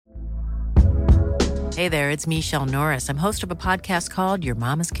Hey there, it's Michelle Norris. I'm host of a podcast called Your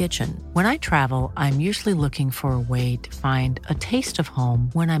Mama's Kitchen. When I travel, I'm usually looking for a way to find a taste of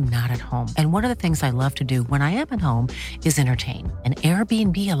home when I'm not at home. And one of the things I love to do when I am at home is entertain. And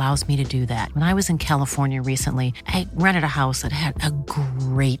Airbnb allows me to do that. When I was in California recently, I rented a house that had a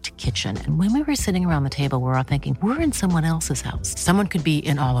great kitchen. And when we were sitting around the table, we were all thinking, we're in someone else's house. Someone could be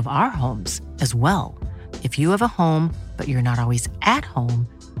in all of our homes as well. If you have a home, but you're not always at home,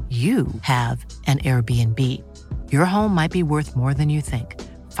 you have an Airbnb. Your home might be worth more than you think.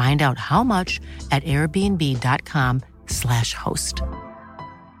 Find out how much at airbnb.com/host.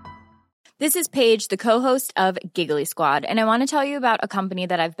 This is Paige, the co-host of Giggly Squad, and I want to tell you about a company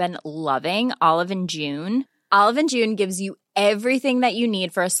that I've been loving, Olive & June. Olive & June gives you everything that you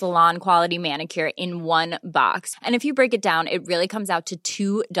need for a salon-quality manicure in one box. And if you break it down, it really comes out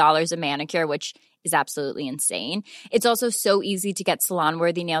to $2 a manicure, which is absolutely insane. It's also so easy to get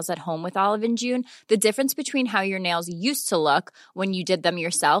salon-worthy nails at home with Olive & June. The difference between how your nails used to look when you did them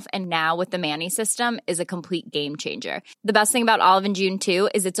yourself and now with the Mani system is a complete game changer. The best thing about Olive & June, too,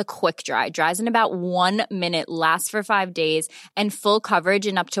 is it's a quick dry. Dries in about 1 minute, lasts for 5 days, and full coverage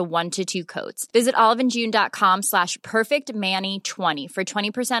in up to 1 to 2 coats. Visit oliveandjune.com/perfectmani20 for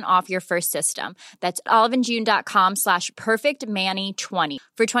 20% off your first system. That's oliveandjune.com/perfectmani20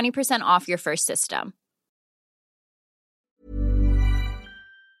 for 20% off your first system.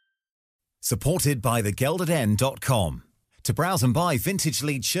 Supported by thegeldeden.com. To browse and buy vintage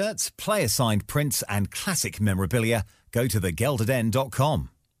lead shirts, player-signed prints and classic memorabilia, go to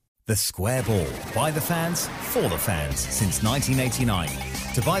thegeldeden.com. The Square Ball. By the fans, for the fans, since 1989.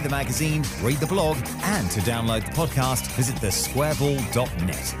 To buy the magazine, read the blog, and to download the podcast, visit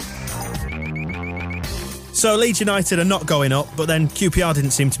thesquareball.net. So Leeds United are not going up, but then QPR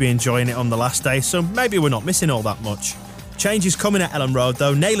didn't seem to be enjoying it on the last day, so maybe we're not missing all that much. Change is coming at Ellen Road,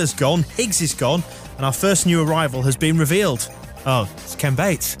 though. Naylor's gone, Higgs is gone, and our first new arrival has been revealed. Oh, it's Ken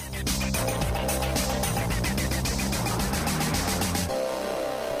Bates.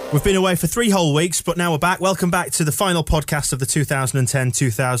 We've been away for 3 whole weeks, but now we're back. Welcome back to the final podcast of the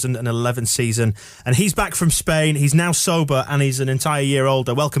 2010-2011 season. And he's back from Spain. He's now sober and he's an entire year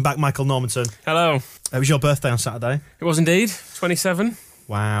older. Welcome back, Michael Normanton. Hello. It was your birthday on Saturday. It was indeed. 27.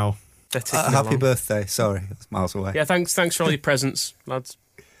 Wow. Happy birthday. Sorry, that's miles away. Yeah, thanks for all your presents, lads.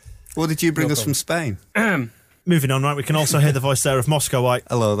 What did you bring us from Spain? Moving on, right, we can also hear the voice there of Moscow White.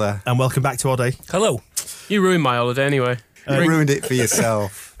 Hello there. And welcome back to Oddie. Hello. You ruined my holiday anyway. You ruined it for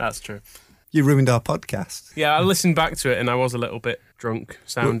yourself. That's true. You ruined our podcast. Yeah, I listened back to it and I was a little bit drunk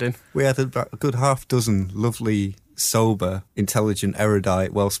sounding. We had about a good half dozen lovely, sober, intelligent,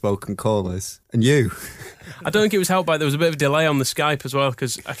 erudite, well-spoken callers. And you. I don't think it was helped by there was a bit of a delay on the Skype as well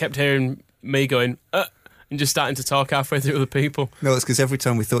because I kept hearing me going, and just starting to talk halfway through other people. No, it's because every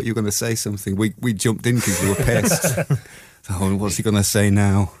time we thought you were going to say something, we jumped in because we were pissed. Oh, what's he going to say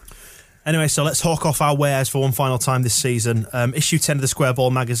now? Anyway, so let's hawk off our wares for one final time this season. Issue 10 of the Square Ball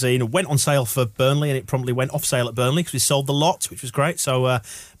magazine went on sale for Burnley and it promptly went off sale at Burnley because we sold the lot, which was great. So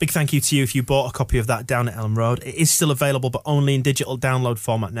big thank you to you if you bought a copy of that down at Ellen Road. It is still available, but only in digital download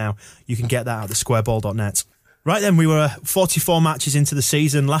format now. You can get that at thesquareball.net. Right then, we were 44 matches into the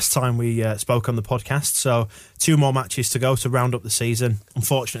season last time we spoke on the podcast, so 2 more matches to go to round up the season.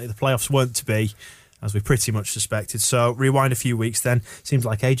 Unfortunately, the playoffs weren't to be, as we pretty much suspected. So rewind a few weeks then, seems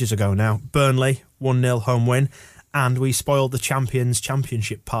like ages ago now. Burnley, 1-0 home win, and we spoiled the Champions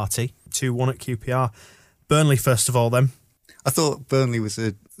Championship party, 2-1 at QPR. Burnley first of all then. I thought Burnley was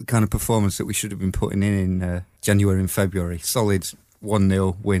the kind of performance that we should have been putting in January and February. Solid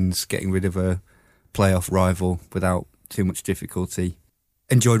 1-0 wins, getting rid of a playoff rival without too much difficulty.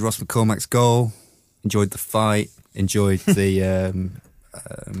 Enjoyed Ross McCormack's goal, enjoyed the fight, enjoyed the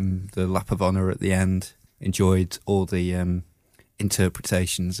lap of honour at the end, enjoyed all the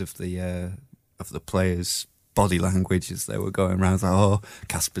interpretations of the players' body language as they were going around. Like, oh,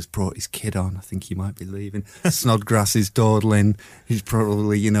 Casper's brought his kid on. I think he might be leaving. Snodgrass is dawdling. He's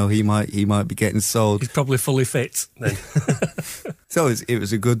probably, he might be getting sold. He's probably fully fit then. So it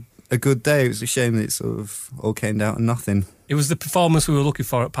was a good day. It was a shame that it sort of all came down to nothing. It was the performance we were looking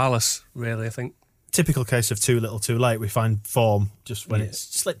for at Palace, really, I think. Typical case of too little too late. We find form just when it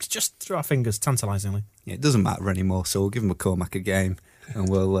slips just through our fingers, tantalisingly. Yeah, it doesn't matter anymore, so we'll give McCormack a game and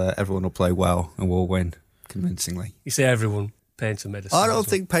everyone will play well and we'll win convincingly. You say everyone. Painter made a I don't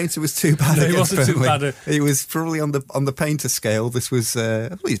think Painter was too bad. No, he wasn't too bad. He was probably on the Painter scale. This was I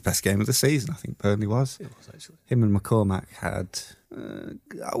believe his best game of the season. I think Burnley was. It was actually. Him and McCormack had.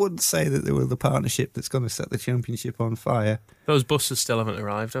 I wouldn't say that they were the partnership that's going to set the Championship on fire. Those buses still haven't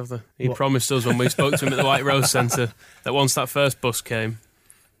arrived, have they? He promised us when we spoke to him at the White Rose Centre that once that first bus came,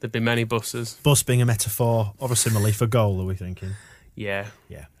 There'd be many buses. Bus being a metaphor or a simile for goal, are we thinking? Yeah.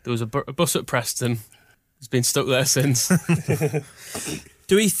 Yeah. There was a bus at Preston. It's been stuck there since.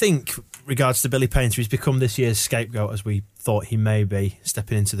 Do we think, regards to Billy Painter, he's become this year's scapegoat as we thought he may be,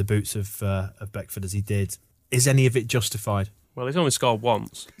 stepping into the boots of Beckford as he did? Is any of it justified? Well, he's only scored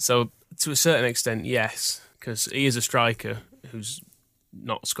once. So, to a certain extent, yes, because he is a striker who's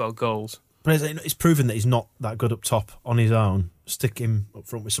not scored goals. But it's proven that he's not that good up top on his own. Stick him up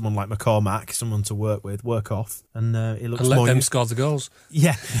front with someone like McCormack, someone to work with, work off, and he looks And let more them score the goals.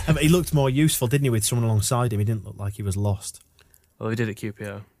 Yeah, he looked more useful, didn't he, with someone alongside him? He didn't look like he was lost. Well, he did at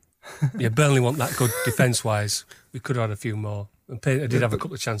QPR. Yeah, Burnley weren't that good defence-wise. We could have had a few more. And Painter did have a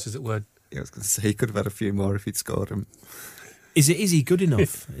couple of chances that were... Yeah, I was going to say he could have had a few more if he'd scored them. Is he good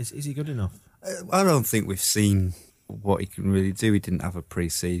enough? is he good enough? I don't think we've seen what he can really do. He didn't have a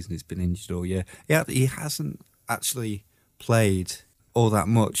pre-season. He's been injured all year. Yeah, he hasn't actually played all that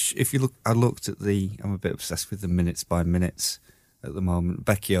much. If you look, I'm a bit obsessed with the minutes by minutes at the moment.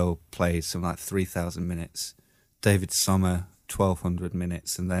 Becchio played something like 3,000 minutes. David Sommer, 1,200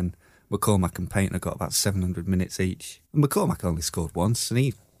 minutes. And then McCormack and Painter got about 700 minutes each. And McCormack only scored once, and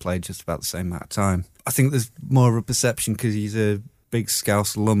he played just about the same amount of time. I think there's more of a perception because he's a big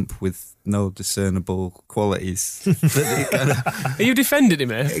scouse lump with no discernible qualities. Are you defending him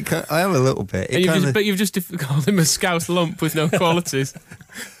here? I am a little bit. But you've just called him a scouse lump with no qualities.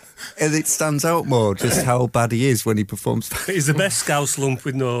 And it stands out more just how bad he is when he performs. He's the best scouse lump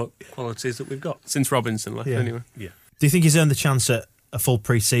with no qualities that we've got. Since Robinson left, anyway. Yeah. Do you think he's earned the chance at a full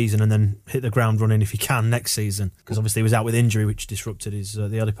pre-season and then hit the ground running if he can next season? Because obviously he was out with injury, which disrupted his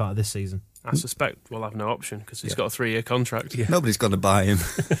the early part of this season. I suspect we'll have no option because he's got a 3-year contract. Yeah. Nobody's going to buy him.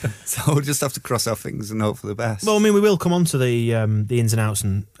 So we'll just have to cross our fingers and hope for the best. Well, I mean, we will come on to the ins and outs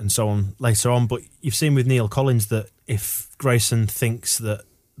and so on later on, but you've seen with Neil Collins that if Grayson thinks that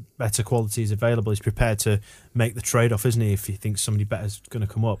better quality is available, he's prepared to make the trade-off, isn't he, if he thinks somebody better is going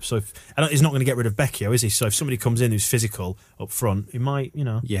to come up. So he's not going to get rid of Becchio, is he? So if somebody comes in who's physical up front, he might,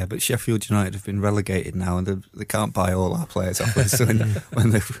 Yeah, but Sheffield United have been relegated now and they can't buy all our players off us.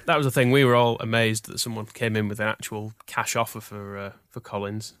 That was the thing. We were all amazed that someone came in with an actual cash offer for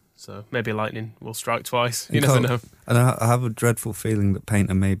Collins. So maybe lightning will strike twice. You never know. And I have a dreadful feeling that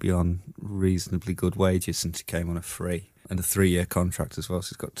Painter may be on reasonably good wages since he came on a free. And a 3-year contract as well, so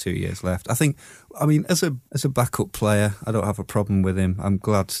he's got 2 years left. As a backup player, I don't have a problem with him. I'm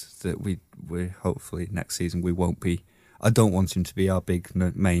glad that we hopefully next season we won't be. I don't want him to be our big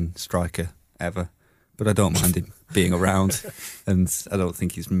main striker ever, but I don't mind him being around, and I don't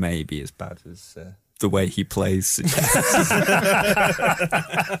think he's maybe as bad as the way he plays.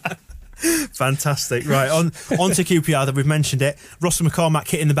 Fantastic. Right, on to QPR, that we've mentioned it. Russell McCormack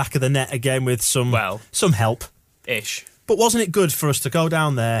hitting the back of the net again with some help. Ish. But wasn't it good for us to go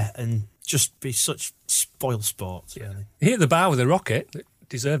down there and just be such spoil sports, really? He hit the bar with a rocket. It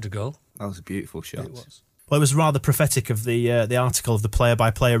deserved a goal. That was a beautiful shot. It was. Well, it was rather prophetic of the article of the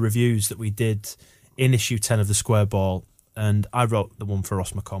player-by-player reviews that we did in issue 10 of the Square Ball. And I wrote the one for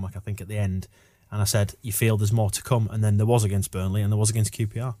Ross McCormack, I think, at the end. And I said, you feel there's more to come. And then there was against Burnley and there was against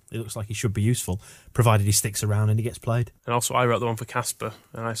QPR. It looks like he should be useful, provided he sticks around and he gets played. And also I wrote the one for Casper,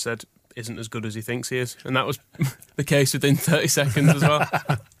 and I said, isn't as good as he thinks he is. And that was the case within 30 seconds as well.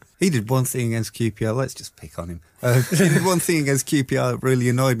 He did one thing against QPR. Let's just pick on him. He did one thing against QPR that really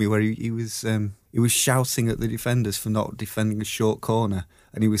annoyed me, where he was shouting at the defenders for not defending a short corner,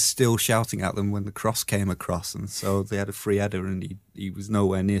 and he was still shouting at them when the cross came across, and so they had a free header, and he was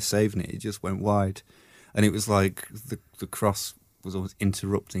nowhere near saving it. It just went wide, and it was like the cross was always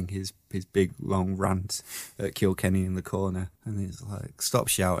interrupting his big long rant at Kilkenny in the corner, and he's like, "Stop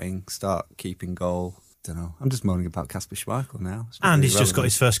shouting, start keeping goal." Don't know. I'm just moaning about Kasper Schmeichel now. And he's just got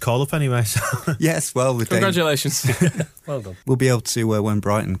his first call up anyway. So. Yes, well, congratulations. Well done. We'll be able to, when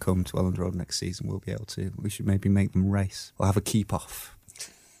Brighton come to Elland Road next season, we should maybe make them race or have a keep off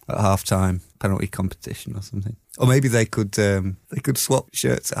at half time, penalty competition or something. Or maybe they could swap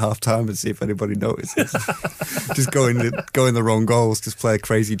shirts at half time and see if anybody notices. Just go in the wrong goals, just play a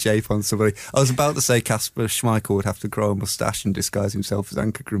crazy jape on somebody. I was about to say Kasper Schmeichel would have to grow a moustache and disguise himself as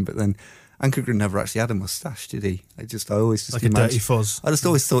Ankergren, but then Ankergren never actually had a moustache, did he? I always just like a dirty fuzz. I just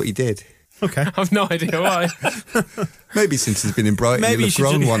always thought he did. Okay. I've no idea why. Maybe since he's been in Brighton, maybe he'll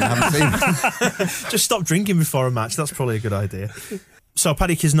have grown one. I haven't seen. Just stop drinking before a match. That's probably a good idea. So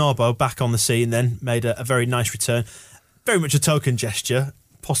Paddy Kisnorbo back on the scene then, made a very nice return. Very much a token gesture,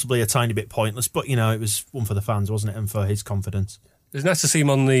 possibly a tiny bit pointless, but, it was one for the fans, wasn't it, and for his confidence. It was nice to see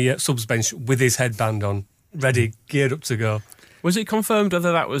him on the subs bench with his headband on, ready, geared up to go. Was it confirmed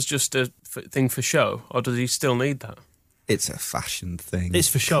whether that was just a thing for show, or does he still need that? It's a fashion thing. It's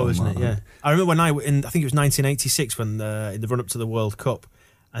for show, isn't it? Yeah. I remember when I think it was 1986 when in the run up to the World Cup,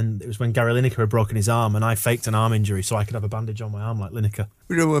 and it was when Gary Lineker had broken his arm, and I faked an arm injury so I could have a bandage on my arm like Lineker.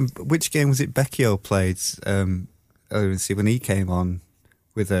 Which game was it Becchio played earlier this year when he came on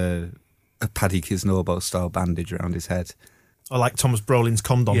with a Paddy Kisnorbo style bandage around his head? I like Thomas Brolin's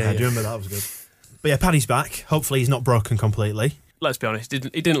condom head. Do you remember that? Was good. But yeah, Paddy's back. Hopefully he's not broken completely. Let's be honest, he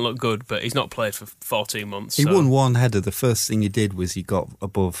didn't look good, but he's not played for 14 months. He won one header. The first thing he did was he got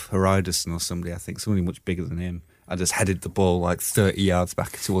above Hariderson or somebody much bigger than him, and just headed the ball like 30 yards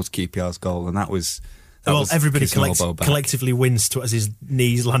back towards QPR's goal, and that was everybody collectively winced as his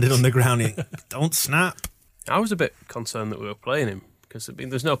knees landed on the ground. Don't snap. I was a bit concerned that we were playing him, because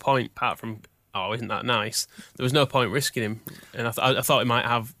there's no point, apart from, isn't that nice? There was no point risking him, and I thought it might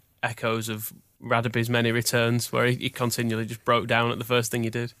have echoes of Radaby's many returns where he continually just broke down at the first thing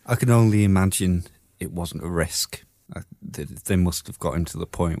he did. I can only imagine it wasn't a risk. They must have got him to the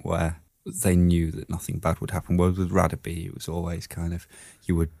point where they knew that nothing bad would happen. Whereas with Radaby, it was always kind of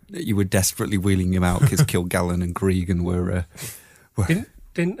you were desperately wheeling him out because Kilgallen and Gregan were.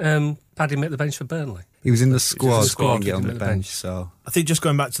 Didn't Paddy make the bench for Burnley? He was in the squad, couldn't get on the bench. So I think just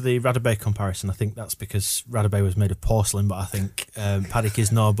going back to the Radaby comparison, I think that's because Radaby was made of porcelain, but I think Paddy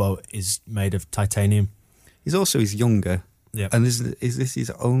Kisnorbo is made of titanium. He's younger. Yeah. And is this his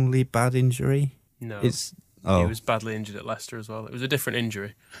only bad injury? No. He was badly injured at Leicester as well. It was a different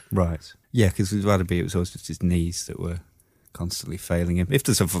injury. Right. Yeah, because with Radaby, it was always just his knees that were constantly failing him. If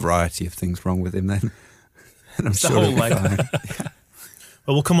there's a variety of things wrong with him, then I'm sure the whole leg.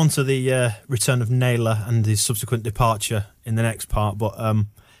 Well, we'll come on to the return of Naylor and his subsequent departure in the next part, but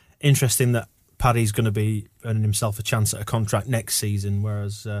interesting that Paddy's going to be earning himself a chance at a contract next season,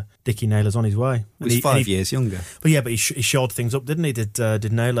 whereas Dickie Naylor's on his way. He's 5 years younger. But he shored things up, didn't he?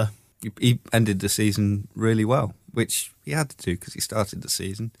 Did Naylor? He ended the season really well, which he had to do because he started the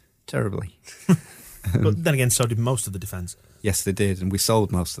season terribly. But then again, so did most of the defence. Yes, they did, and we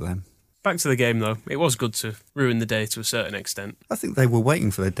sold most of them. Back to the game, though. It was good to ruin the day to a certain extent. I think they were waiting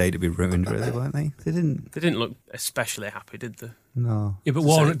for their day to be ruined, really, weren't they? They didn't look especially happy, did they? No. Yeah, but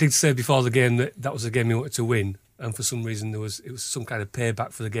Warnock did say before the game that was a game he wanted to win, and for some reason it was some kind of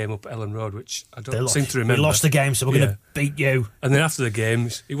payback for the game up at Ellen Road, which I don't seem to remember. We lost the game, so we're going to beat you. And then after the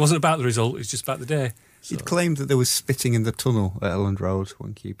game, it wasn't about the result, it was just about the day. So. He'd claimed that there was spitting in the tunnel at Ellen Road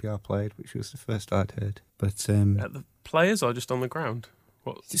when QPR played, which was the first I'd heard. But at the players or just on the ground?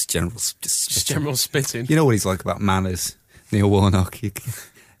 What? Just general spitting. You know what he's like about manners, Neil Warnock.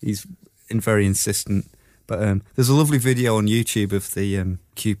 He's very insistent. But there's a lovely video on YouTube of the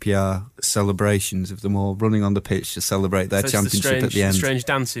QPR celebrations of them all running on the pitch to celebrate their championship at the end. The strange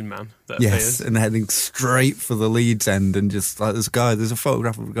dancing man that appears. And heading straight for the Leeds end, and just like there's a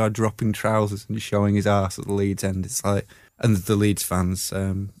photograph of a guy dropping trousers and just showing his arse at the Leeds end. It's like, and the Leeds fans,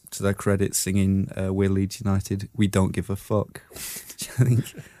 to their credit, singing "We're Leeds United, we don't give a fuck." I think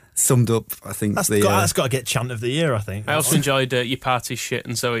summed up. I think that's got to get chant of the year. I think. I also enjoyed your party's shit,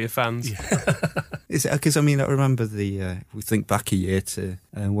 and so are your fans. Yeah. Is it because I remember we think back a year to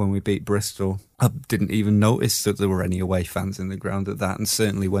when we beat Bristol. I didn't even notice that there were any away fans in the ground at that, and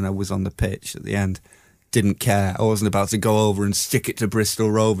certainly when I was on the pitch at the end, didn't care. I wasn't about to go over and stick it to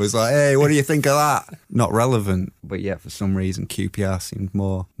Bristol Rovers like, hey, what do you think of that? Not relevant. But yeah, for some reason QPR seemed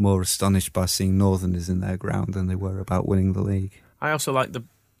more astonished by seeing Northerners in their ground than they were about winning the league. I also liked the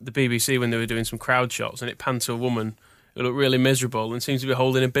BBC when they were doing some crowd shots, and it panned to a woman who looked really miserable and seems to be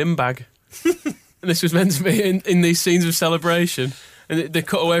holding a bin bag. And this was meant to be in these scenes of celebration. And they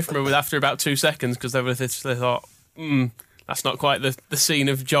cut away from her after about 2 seconds because they thought, that's not quite the scene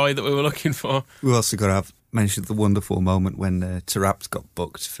of joy that we were looking for. We also got to have mentioned the wonderful moment when Tarapt got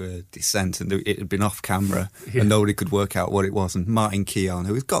booked for Descent, and it had been off camera and nobody could work out what it was. And Martin Keown,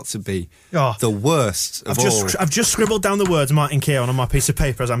 who has got to be the worst of all. I've just scribbled down the words Martin Keown on my piece of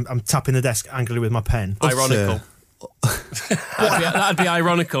paper as I'm tapping the desk angrily with my pen. Ironical. That'd be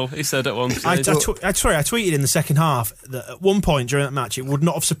ironical, he said at once. I tweeted in the second half that at one point during that match it would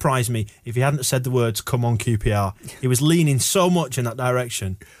not have surprised me if he hadn't said the words "Come on QPR." He was leaning so much in that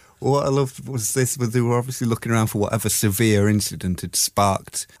direction. What I loved was this, but they were obviously looking around for whatever severe incident had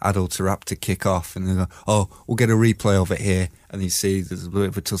sparked Adil Tarapt to kick off, and they go, oh, we'll get a replay of it here, and you see there's a bit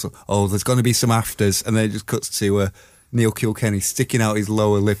of a tussle, oh, there's going to be some afters, and then it just cuts to Neil Kilkenny sticking out his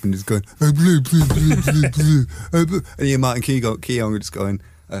lower lip and just going, and you Martin Keown just going,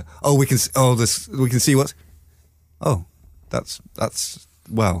 we can see what's, that's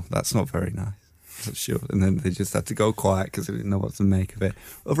not very nice. Sure. And then they just had to go quiet because they didn't know what to make of it.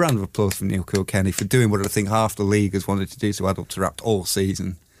 A round of applause for Neil Kilkenny for doing what I think half the league has wanted to do to Adil Tarapt all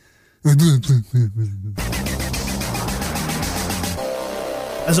season.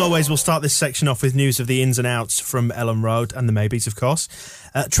 As always, we'll start this section off with news of the ins and outs from Ellen Road and the Maybees, of course.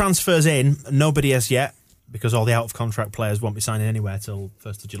 Transfers in, nobody as yet, because all the out-of-contract players won't be signing anywhere till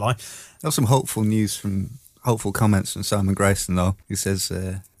 1st of July. There's some hopeful comments from Simon Grayson, though. He says,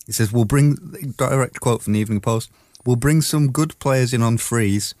 we'll bring, direct quote from the Evening Post, we'll bring some good players in on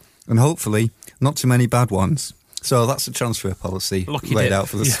frees, and hopefully not too many bad ones. So that's the transfer policy laid out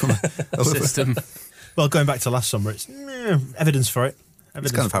for the summer. System. Well, going back to last summer, it's evidence for it.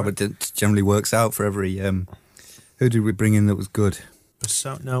 It's kind of how it generally works out for every... who did we bring in that was good?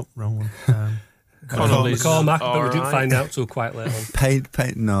 No, wrong one. McCormack, but we didn't find out till quite late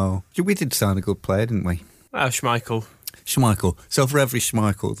on. No. We did sign a good player, didn't we? Schmeichel. So for every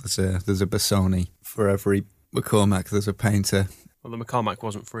Schmeichel, there's a Bassoni. For every McCormack, there's a Painter. Well, the McCormack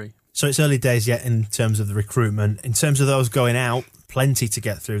wasn't free. So it's early days yet in terms of the recruitment. In terms of those going out, plenty to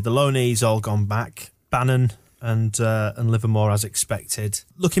get through. The loanees all gone back. Bannon and Livermore as expected.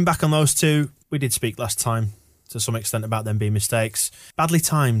 Looking back on those two, we did speak last time to some extent about them being mistakes. Badly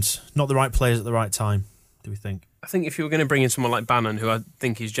timed, not the right players at the right time, do we think? I think if you were going to bring in someone like Bannon, who I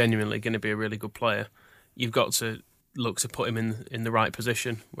think is genuinely going to be a really good player, you've got to look to put him in the right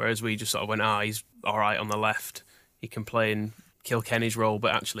position, whereas we just sort of went, he's all right on the left. He can play in Kilkenny's role,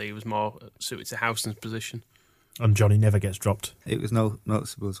 but actually he was more suited to Howson's position. And Johnny never gets dropped. It was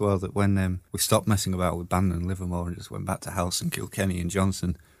noticeable as well that when we stopped messing about with Bannon and Livermore and just went back to Howson, Kilkenny and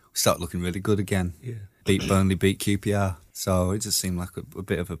Johnson, we started looking really good again. Yeah. Beat Burnley, beat QPR. So it just seemed like a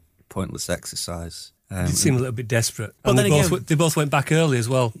bit of a pointless exercise. It seemed a little bit desperate. But then they both went back early as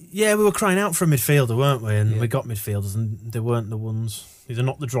well. Yeah, we were crying out for a midfielder, weren't we? And we got midfielders, and they weren't the ones. These are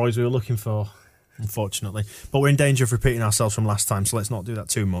not the droids we were looking for, unfortunately. But we're in danger of repeating ourselves from last time, so let's not do that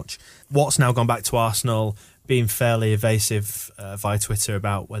too much. Watt's now gone back to Arsenal, being fairly evasive via Twitter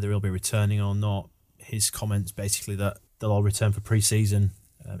about whether he'll be returning or not. His comments basically that they'll all return for pre-season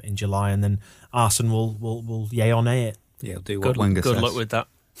in July, and then Arsenal will yay or nay it. Yeah, do what Wenger says. Good luck with that.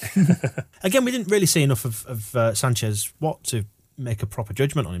 Again, we didn't really see enough of Sanchez Watt to make a proper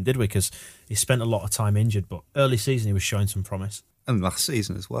judgment on him, did we? Because he spent a lot of time injured, but early season he was showing some promise. And last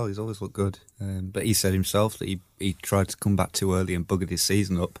season as well, he's always looked good. But he said himself that he tried to come back too early and buggered his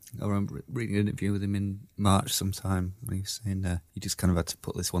season up. I remember reading an interview with him in March sometime when he was saying he just kind of had to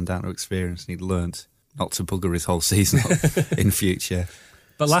put this one down to experience, and he'd learned not to bugger his whole season up in future.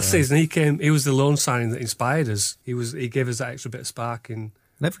 But last season he was the loan signing that inspired us. He gave us that extra bit of spark in.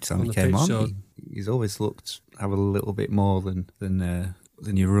 And every time he came on, he's always looked have a little bit more than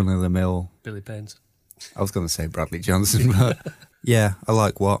your run of the mill Billy Paint. I was going to say Bradley Johnson, but yeah, I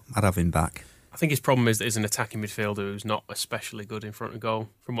like Watt. I'd have him back. I think his problem is that he's an attacking midfielder who's not especially good in front of goal.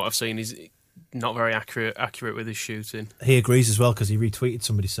 From what I've seen, he's not very accurate with his shooting. He agrees as well because he retweeted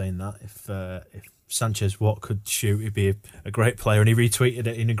somebody saying that if Sanchez Watt could shoot, he'd be a great player, and he retweeted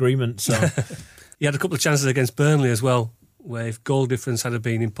it in agreement. So he had a couple of chances against Burnley as well, where if goal difference had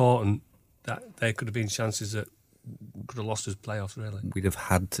been important, that there could have been chances that could have lost us playoffs, really. We'd have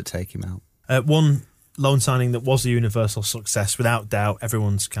had to take him out. One loan signing that was a universal success, without doubt,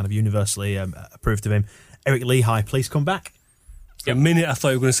 everyone's kind of universally approved of him. Eric Lehigh, please come back. For a minute I thought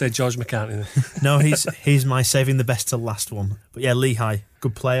you were going to say George McCartney. No, he's my saving the best till last one. But yeah, Lehigh,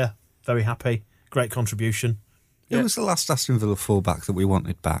 good player, very happy, great contribution. Who was the last Aston Villa fullback that we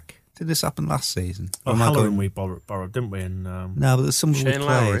wanted back? Did this happen last season? Oh, Halloran we borrowed, didn't we? And, no, but there's somebody we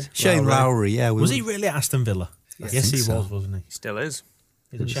played. Shane Lowry, yeah. Was he really at Aston Villa? Yes, he so. was, wasn't he? He still is.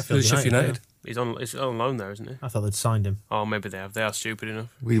 He's at Sheffield United. He's on loan there, isn't he? I thought they'd signed him. Oh, maybe they have. They are stupid enough.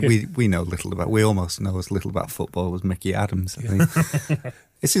 We know little about. We almost know as little about football as Mickey Adams, I think.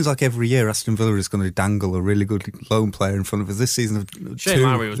 It seems like every year Aston Villa is going to dangle a really good loan player in front of us. This season, Shane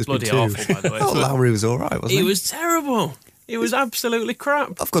Lowry was bloody awful, by the way. Oh, Lowry was all right, wasn't he? He was terrible. He was absolutely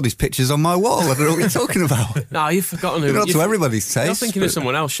crap. I've got his pictures on my wall. I don't know what you're talking about. No, you've forgotten who. You're not to everybody's taste. You're thinking of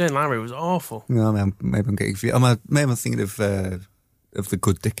someone else. Shane Lowry was awful. No, maybe I'm getting. Maybe I'm thinking of the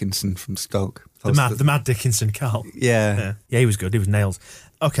good Dickinson from Stoke. The mad Dickinson, Carl. Yeah, he was good. He was nails.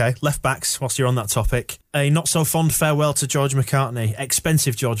 Okay, left backs. Whilst you're on that topic, a not so fond farewell to George McCartney.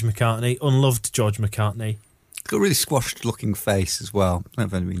 Expensive George McCartney, unloved George McCartney. Got a really squashed looking face as well.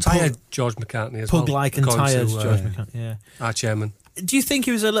 Tired George McCartney as well. Pug-like and tired George McCartney. Yeah, our chairman. Do you think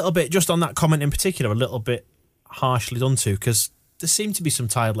he was a little bit, just on that comment in particular, a little bit harshly done to? Because there seemed to be some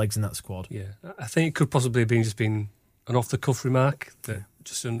tired legs in that squad. Yeah, I think it could possibly have been an off-the-cuff remark,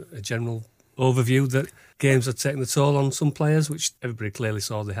 just a general overview that games had taken the toll on some players, which everybody clearly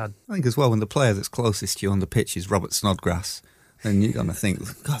saw they had. I think as well, when the player that's closest to you on the pitch is Robert Snodgrass, then you're going to think,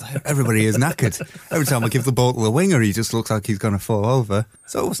 God, everybody is knackered. Every time I give the ball to the winger, he just looks like he's going to fall over.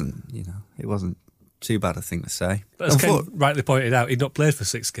 So it wasn't too bad a thing to say. But as Ken rightly pointed out, he'd not played for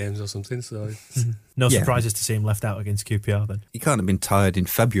 6 games or something, so... No surprises to see him left out against QPR then. He can't have been tired in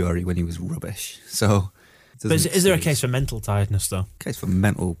February when he was rubbish. So, but is there a case for mental tiredness though? Case for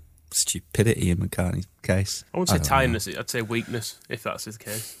mental stupidity in McCartney's case. I wouldn't say tiredness, I'd say weakness, if that's his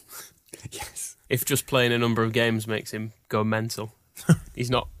case. Yes. If just playing a number of games makes him go mental. He's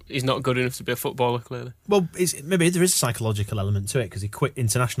not good enough to be a footballer, clearly. Well, maybe there is a psychological element to it because he quit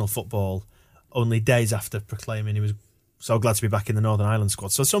international football only days after proclaiming he was so glad to be back in the Northern Ireland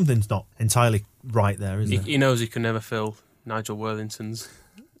squad. So something's not entirely right there, is there? He knows he can never fill Nigel Worthington's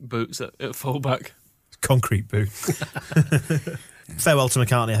boots at fullback. Concrete boot. Farewell to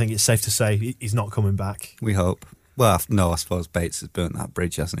McCartney. I think it's safe to say he's not coming back. We hope. Well, no, I suppose Bates has burnt that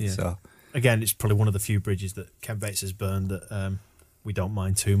bridge, hasn't he? Yeah. So again, it's probably one of the few bridges that Ken Bates has burned that we don't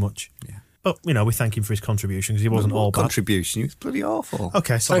mind too much. Yeah. But, we thank him for his contribution because he wasn't all bad. Contribution, he was bloody awful.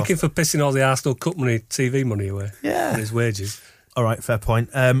 Okay, so thank him for pissing all the Arsenal Cup money, TV money away. Yeah. And his wages. All right, fair point.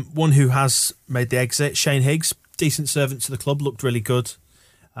 One who has made the exit, Shane Higgs, decent servant to the club, looked really good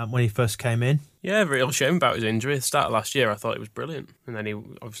when he first came in. Yeah, real shame about his injury. At the start of last year, I thought he was brilliant. And then he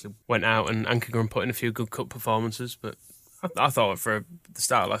obviously went out and Ankergren put in a few good cup performances. But I thought for the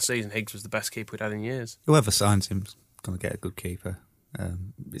start of last season, Higgs was the best keeper we'd had in years. Whoever signs him's going to get a good keeper.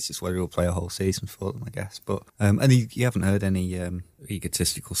 It's just whether he'll play a whole season for them, I guess. But and you haven't heard any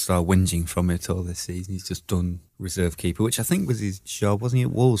egotistical style whinging from him at all this season. He's just done reserve keeper, which I think was his job, wasn't he?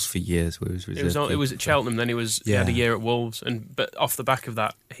 At Wolves for years, where he was reserve keeper. It was at Cheltenham. Then he had a year at Wolves, but off the back of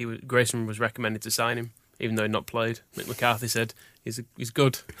that, Grayson was recommended to sign him, even though he'd not played. Mick McCarthy said he's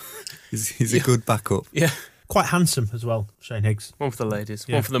good. He's a good backup. Yeah. Quite handsome as well, Shane Higgs. One for the ladies,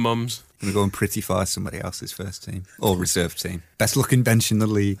 one for the mums. Going to go and prettify somebody else's first team or reserve team. Best looking bench in the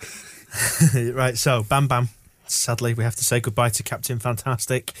league. Right, so Bam Bam. Sadly, we have to say goodbye to Captain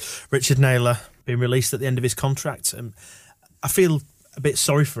Fantastic Richard Naylor, being released at the end of his contract. I feel a bit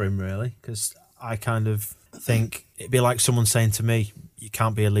sorry for him, really, because I kind of think it'd be like someone saying to me, you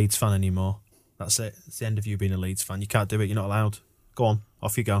can't be a Leeds fan anymore. That's it. It's the end of you being a Leeds fan. You can't do it. You're not allowed. Go on.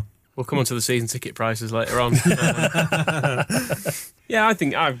 Off you go. We'll come on to the season ticket prices later on. Yeah,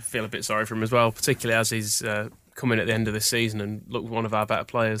 I feel a bit sorry for him as well, particularly as he's come in at the end of this season and looked one of our better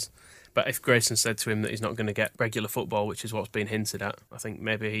players. But if Grayson said to him that he's not going to get regular football, which is what's been hinted at, I think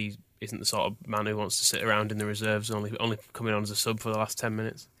maybe he isn't the sort of man who wants to sit around in the reserves, only coming on as a sub for the last 10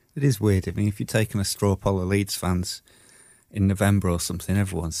 minutes. It is weird. I mean, if you'd taken a straw poll of Leeds fans in November or something,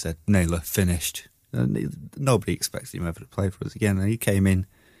 everyone said, Naylor, finished. And nobody expected him ever to play for us again. And he came in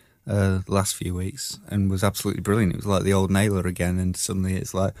the last few weeks and was absolutely brilliant. It was like the old Naylor again, and suddenly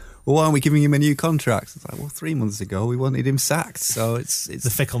it's like, well, why aren't we giving him a new contract? It's like, well, 3 months ago we wanted him sacked. So it's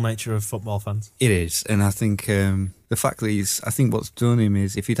the fickle nature of football fans. It is, and I think the fact that I think what's done him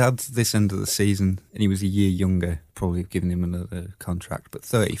is if he'd had this end of the season and he was a year younger, probably given him another contract. But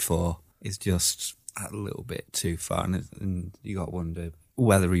 34 is just a little bit too far, and you got to wonder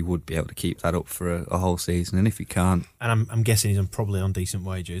whether he would be able to keep that up for a whole season, and if he can't, and I'm guessing he's probably on decent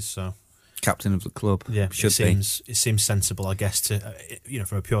wages, so captain of the club, yeah, should it seems sensible, I guess, to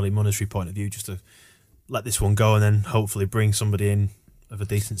from a purely monetary point of view, just to let this one go and then hopefully bring somebody in of a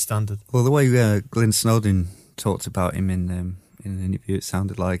decent standard. Well, the way Glyn Snowden talked about him in an interview, it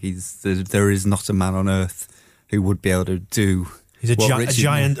sounded like there is not a man on earth who would be able to do. He's a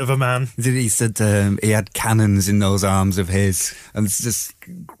giant of a man. He said he had cannons in those arms of his, and just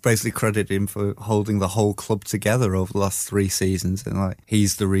basically credited him for holding the whole club together over the last 3 seasons. And like,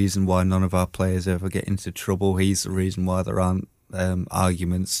 he's the reason why none of our players ever get into trouble. He's the reason why there aren't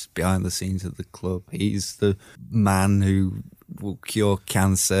arguments behind the scenes at the club. He's the man who will cure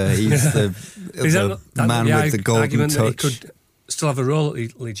cancer. He's the man with the golden touch. That he could still have a role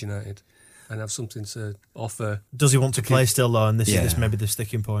at Leeds United and have something to offer. Does he want to play still, though? And this is maybe the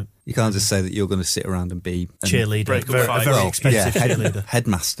sticking point. You can't just say that you're going to sit around and be cheerleader, a very expensive cheerleader,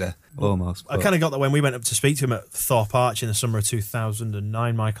 headmaster almost. I kind of got that when we went up to speak to him at Thorpe Arch in the summer of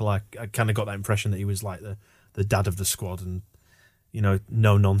 2009. Michael, I kind of got that impression that he was like the dad of the squad, and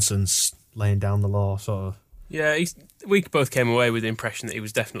no nonsense, laying down the law sort of. Yeah, we both came away with the impression that he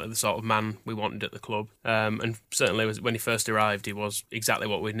was definitely the sort of man we wanted at the club. And certainly when he first arrived, he was exactly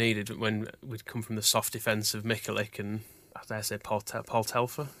what we needed when we'd come from the soft defence of Mikulik and, I dare say, Paul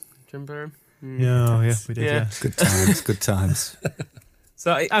Telfer. Do you remember him? Yeah, we did, yeah. Good times.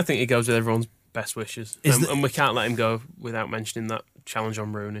 So I think he goes with everyone's best wishes. And we can't let him go without mentioning that challenge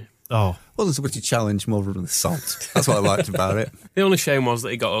on Rooney. Oh. Well, there's a bit of challenge more than the salt. That's what I liked about it. The only shame was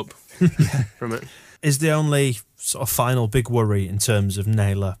that he got up from it. Is the only sort of final big worry in terms of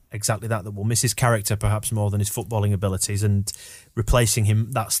Naylor. Exactly that we'll miss his character perhaps more than his footballing abilities, and replacing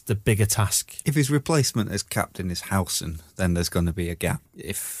him, that's the bigger task. If his replacement as captain is Howson, then there's going to be a gap.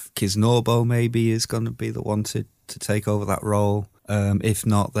 If Kisnorbo maybe is going to be the one to take over that role, if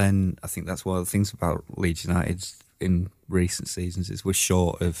not, then I think that's one of the things about Leeds United in recent seasons is we're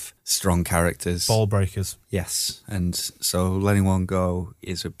short of strong characters. Ball breakers. Yes, and so letting one go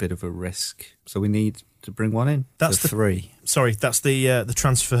is a bit of a risk. So we need to bring one in. That's the three. Sorry, that's the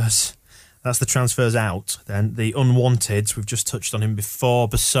transfers. That's the transfers out. Then the unwanteds, we've just touched on him before.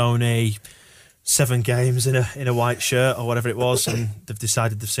 Bassoni, 7 games in a white shirt or whatever it was, and they've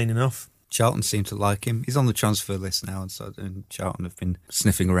decided they've seen enough. Charlton seem to like him. He's on the transfer list now, and Charlton have been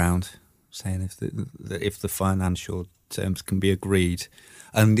sniffing around, saying if the financial terms can be agreed.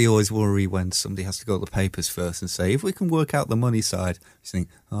 And they always worry when somebody has to go to the papers first and say, if we can work out the money side, you think,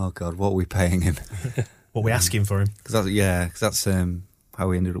 oh God, what are we paying him? What are we asking for him? Because that's how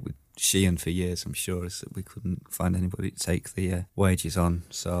we ended up with Sheehan for years, I'm sure, is that we couldn't find anybody to take the wages on.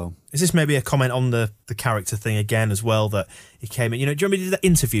 So, is this maybe a comment on the character thing again as well, that he came in? Do you remember he did that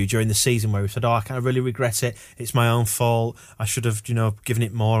interview during the season where he said, I kind of really regret it. It's my own fault. I should have, given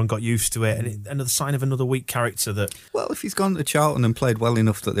it more and got used to it. And another sign of another weak character that... Well, if he's gone to Charlton and played well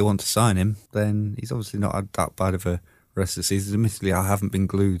enough that they want to sign him, then he's obviously not had that bad of a rest of the season. Admittedly, I haven't been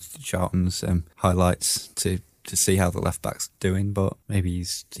glued to Charlton's highlights to see how the left back's doing, but maybe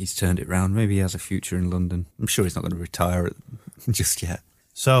he's turned it round. Maybe he has a future in London. I'm sure he's not going to retire just yet.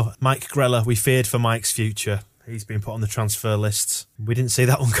 So, Mike Grella, we feared for Mike's future. He's been put on the transfer lists. We didn't see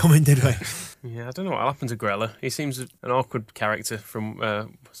that one coming, did we? Yeah, I don't know what happened to Grella. He seems an awkward character,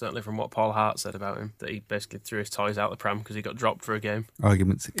 certainly from what Paul Hart said about him, that he basically threw his toys out the pram because he got dropped for a game.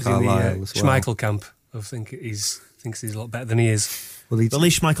 Arguments at He's Carlisle in the as well. Schmeichel camp. I think thinks he's a lot better than he is. Well, at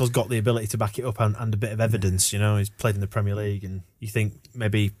least Schmeichel's got the ability to back it up and a bit of evidence. He's played in the Premier League, and you think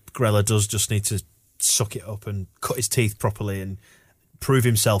maybe Grella does just need to suck it up and cut his teeth properly and prove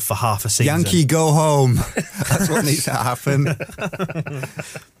himself for half a season. Yankee Go Home. That's what needs to happen.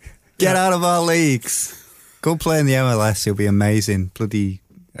 Get out of our leagues. Go play in the MLS. You'll be amazing. Bloody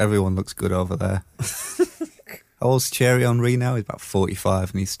everyone looks good over there. How old's Thierry Henry now? He's about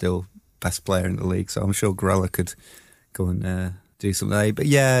 45 and he's still best player in the league. So I'm sure Grella could go and do something. But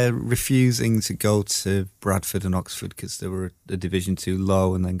yeah, refusing to go to Bradford and Oxford because they were a division too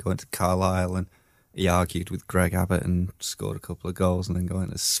low, and then going to Carlisle, and he argued with Greg Abbott and scored a couple of goals, and then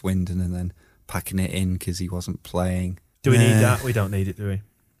going to Swindon and then packing it in because he wasn't playing. Do we need that? We don't need it, do we?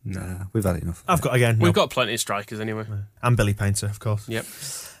 Nah, we've had enough. We've got plenty of strikers anyway. And Billy Painter, of course. Yep.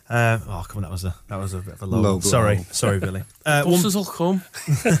 Come on, that was a bit of a low. Sorry, Billy. Bosses will come.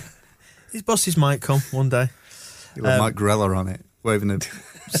 His bosses might come one day. You'll have Mike Grella on it, waving the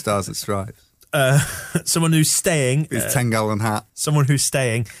stars and stripes. Someone who's staying. His 10-gallon hat. Someone who's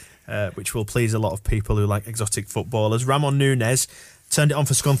staying, which will please a lot of people who like exotic footballers. Ramon Nunes turned it on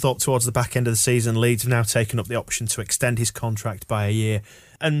for Scunthorpe towards the back end of the season. Leeds have now taken up the option to extend his contract by a year.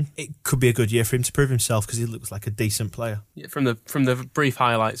 And it could be a good year for him to prove himself because he looks like a decent player. Yeah, from the brief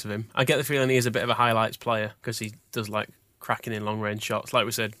highlights of him, I get the feeling he is a bit of a highlights player because he does like cracking in long-range shots. Like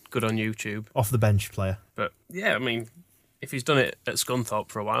we said, good on YouTube. Off the bench player. But yeah, I mean, if he's done it at Scunthorpe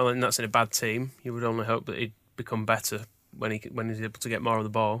for a while and that's in a bad team, you would only hope that he'd become better when he's able to get more of the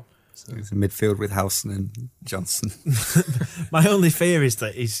ball. So. He's in midfield with Howson and Johnson. My only fear is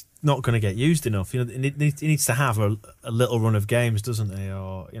that he's not going to get used enough. He needs to have a little run of games, doesn't he?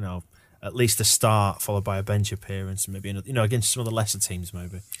 Or at least a start followed by a bench appearance, and maybe against some of the lesser teams,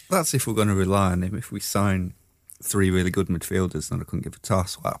 maybe. That's if we're going to rely on him. If we sign 3 really good midfielders, then I couldn't give a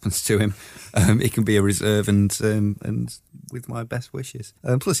toss what happens to him. He can be a reserve, and with my best wishes.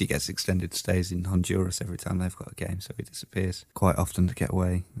 Plus, he gets extended stays in Honduras every time they've got a game, so he disappears quite often to get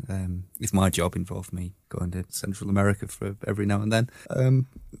away. If my job involved me going to Central America for every now and then,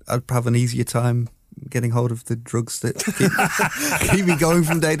 I'd have an easier time getting hold of the drugs that keep me going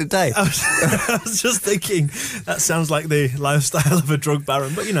from day to day. I was just thinking, that sounds like the lifestyle of a drug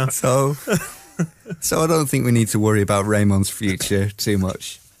baron, but So I don't think we need to worry about Raymond's future too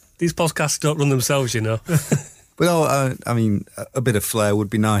much. These podcasts don't run themselves, But I mean, a bit of flair would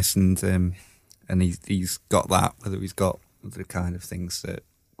be nice, and he's got that. Whether he's got the kind of things that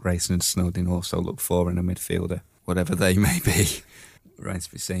Grayson and Snowden also look for in a midfielder, whatever they may be, remains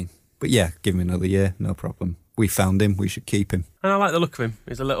to be seen. But yeah, give him another year, no problem. We found him, we should keep him. And I like the look of him.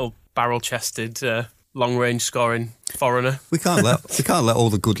 He's a little barrel-chested, long-range scoring foreigner. We can't let all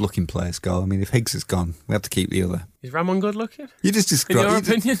the good-looking players go. I mean, if Higgs is gone, we have to keep the other. Is Ramon good-looking? You just described. In your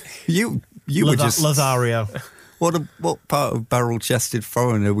opinion? You were just Lothario. What part of barrel-chested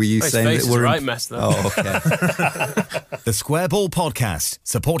foreigner were you His saying face that is we're right mess, though. Oh, okay. The Square Ball Podcast,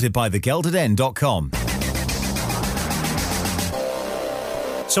 supported by thegeldeden.com.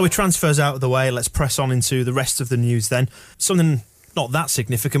 So with transfers out of the way, let's press on into the rest of the news then. Something not that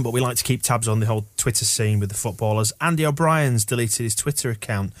significant, but we like to keep tabs on the whole Twitter scene with the footballers. Andy O'Brien's deleted his Twitter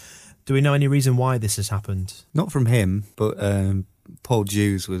account. Do we know any reason why this has happened? Not from him, but Paul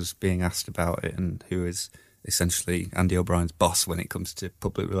Hughes was being asked about it, and who is essentially Andy O'Brien's boss when it comes to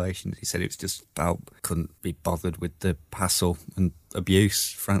public relations. He said it was just about couldn't be bothered with the hassle and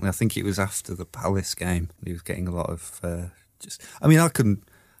abuse. Frankly, I think it was after the Palace game. He was getting a lot of I couldn't.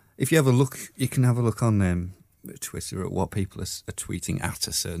 If you have a look, you can have a look on Twitter at what people are tweeting at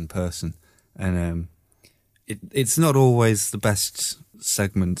a certain person, and it's not always the best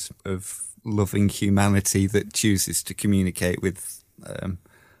segment of loving humanity that chooses to communicate with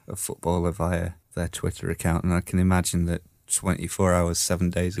a footballer via their Twitter account. And I can imagine that 24 hours, 7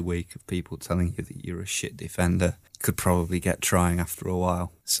 days a week of people telling you that you're a shit defender could probably get trying after a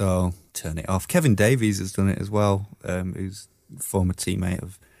while. So turn it off. Kevin Davies has done it as well, who's a former teammate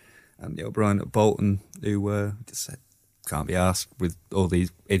of Andy O'Brien at Bolton, who just said, can't be asked with all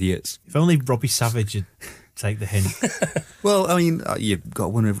these idiots. If only Robbie Savage would take the hint. Well, I mean, you've got to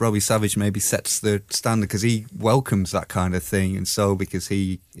wonder if Robbie Savage maybe sets the standard because he welcomes that kind of thing, and so because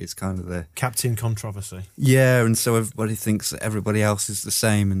he is kind of the Captain Controversy. Yeah, and so everybody thinks that everybody else is the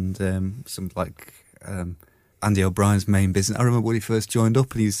same, and Andy O'Brien's main business. I remember when he first joined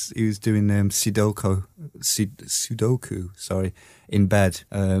up, and he was doing Sudoku, in bed,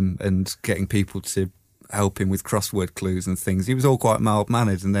 and getting people to help him with crossword clues and things. He was all quite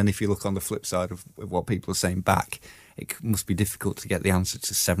mild-mannered, and then if you look on the flip side of what people are saying back, it must be difficult to get the answer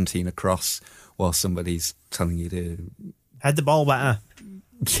to 17 across while somebody's telling you to head the ball better.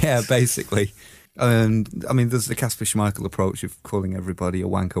 Yeah, basically. And I mean, there's the Kasper Schmeichel approach of calling everybody a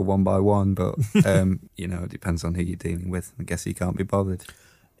wanker one by one, but it depends on who you're dealing with. I guess he can't be bothered.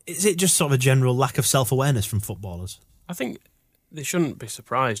 Is it just sort of a general lack of self-awareness from footballers? I think they shouldn't be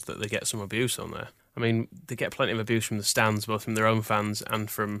surprised that they get some abuse on there. I mean, they get plenty of abuse from the stands, both from their own fans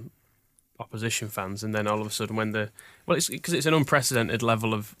and from opposition fans. And then all of a sudden, it's because it's an unprecedented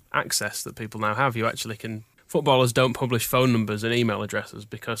level of access that people now have. You actually can. Footballers don't publish phone numbers and email addresses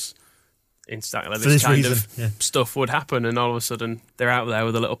because instantly this kind of stuff would happen, and all of a sudden they're out there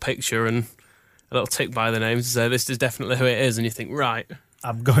with a little picture and a little tick by the name to say this is definitely who it is, and you think, right,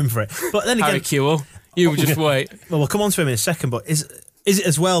 I'm going for it. But then again, Harry Kewell, you just wait. Well, we'll come on to him in a second. But is it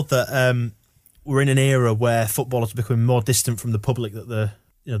as well that we're in an era where footballers are becoming more distant from the public that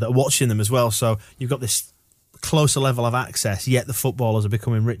that are watching them as well? So you've got this closer level of access, yet the footballers are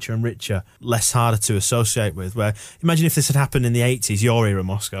becoming richer and richer, less harder to associate with. Where imagine if this had happened in the 80s, your era,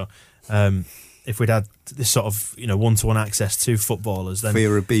 Moscow. If we'd had this sort of one-to-one access to footballers, then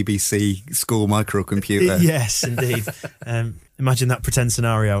via a BBC school microcomputer. Yes, indeed. Imagine that pretend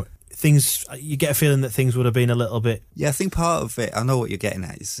scenario. You get a feeling that things would have been a little bit. Yeah, I think part of it, I know what you're getting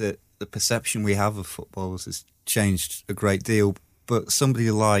at, is that the perception we have of footballers has changed a great deal. But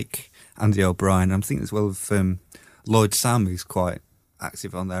somebody like Andy O'Brien, I'm thinking as well of Lloyd Sam, who's quite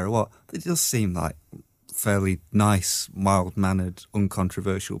active on there, they just seem like fairly nice, mild-mannered,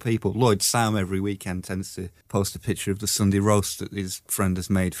 uncontroversial people. Lloyd Sam every weekend tends to post a picture of the Sunday roast that his friend has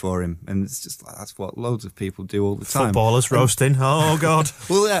made for him, and it's just like that's what loads of people do all the time. Footballers roasting, oh God!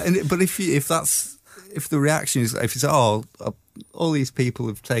 Well, yeah, but if the reaction is if you say, all these people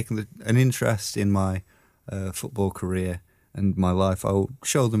have taken an interest in my football career and my life, I'll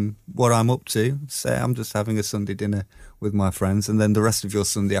show them what I'm up to. Say I'm just having a Sunday dinner with my friends, and then the rest of your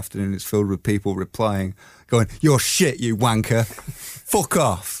Sunday afternoon is filled with people replying, going, "You're shit, you wanker, fuck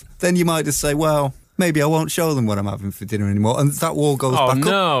off." Then you might just say, well, maybe I won't show them what I'm having for dinner anymore, and that wall goes back up. Oh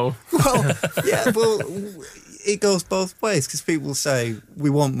no! Well, yeah, well, it goes both ways because people say we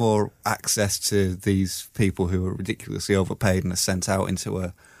want more access to these people who are ridiculously overpaid and are sent out into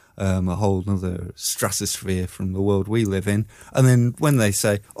a whole other stratosphere from the world we live in. And then when they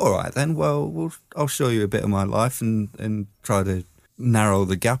say, all right then, I'll show you a bit of my life and try to narrow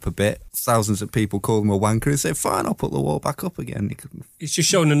the gap a bit, thousands of people call them a wanker and say, fine, I'll put the wall back up again. It's just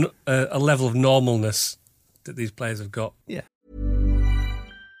showing a level of normalness that these players have got. Yeah.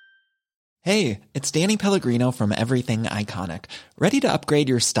 Hey, it's Danny Pellegrino from Everything Iconic. Ready to upgrade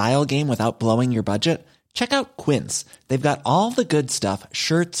your style game without blowing your budget? Check out Quince. They've got all the good stuff,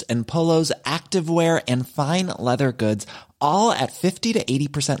 shirts and polos, activewear, and fine leather goods, all at 50 to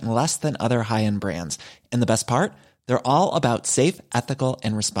 80% less than other high-end brands. And the best part? They're all about safe, ethical,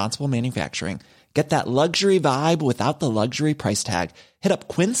 and responsible manufacturing. Get that luxury vibe without the luxury price tag. Hit up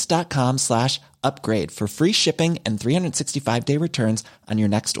quince.com/upgrade for free shipping and 365-day returns on your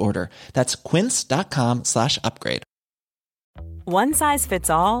next order. That's quince.com/upgrade. One size fits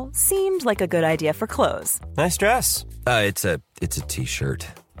all seemed like a good idea for clothes. Nice dress. It's a t-shirt.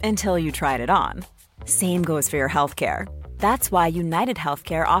 Until you tried it on. Same goes for your healthcare. That's why United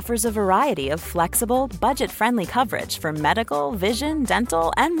Healthcare offers a variety of flexible, budget-friendly coverage for medical, vision,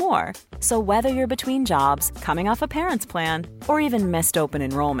 dental, and more. So whether you're between jobs, coming off a parent's plan, or even missed open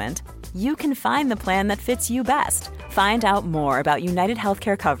enrollment, you can find the plan that fits you best. Find out more about United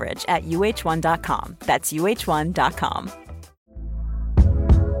Healthcare coverage at uh1.com. That's uh1.com.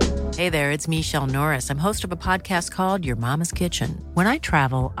 Hey there, it's Michelle Norris. I'm host of a podcast called Your Mama's Kitchen. When I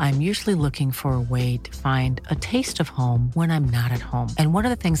travel, I'm usually looking for a way to find a taste of home when I'm not at home. And one of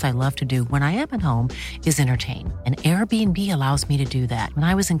the things I love to do when I am at home is entertain. And Airbnb allows me to do that. When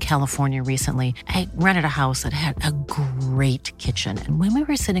I was in California recently, I rented a house that had a great kitchen. And when we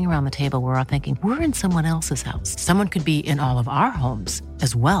were sitting around the table, we were all thinking, we're in someone else's house. Someone could be in all of our homes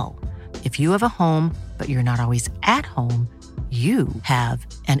as well. If you have a home, but you're not always at home, you have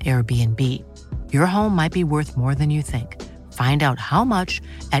an Airbnb. Your home might be worth more than you think. Find out how much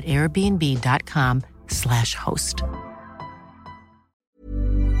at airbnb.com/host.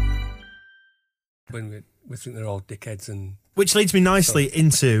 When we think they're all dickheads and... Which leads me nicely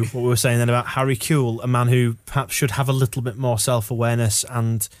into what we were saying then about Harry Kewell, a man who perhaps should have a little bit more self-awareness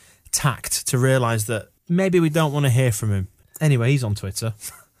and tact to realise that maybe we don't want to hear from him. Anyway, he's on Twitter.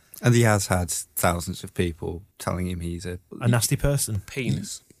 And he has had thousands of people telling him he's a nasty person.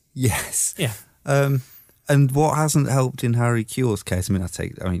 Penis. Yes. Yeah. And what hasn't helped in Harry Kewell's case, I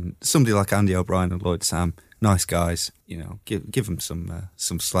mean, somebody like Andy O'Brien and Lloyd Sam, nice guys, give them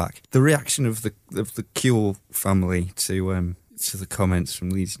some slack. The reaction of the Kewell family to the comments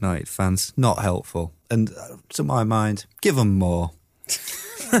from Leeds United fans, not helpful. And to my mind, give them more.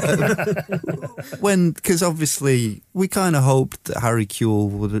 Because obviously we kind of hoped that Harry Kewell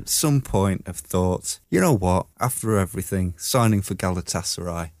would at some point have thought, you know what, after everything, signing for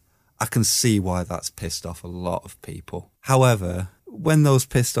Galatasaray, I can see why that's pissed off a lot of people. However, when those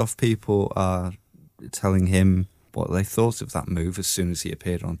pissed off people are telling him what they thought of that move as soon as he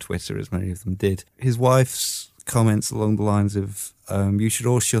appeared on Twitter, as many of them did, his wife's comments along the lines of, you should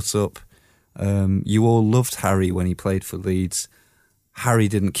all shut up, you all loved Harry when he played for Leeds, Harry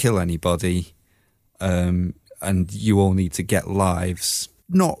didn't kill anybody, and you all need to get lives.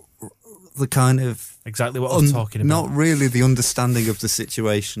 Not the kind of... Exactly what I was talking about. Not really the understanding of the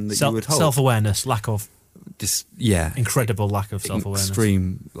situation that you would hope. Self-awareness, lack of. Just, yeah. Incredible lack of self-awareness.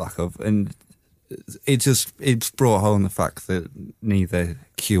 Extreme lack of. And it's brought home the fact that neither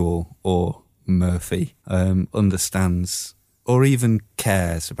Kewell or Murphy understands or even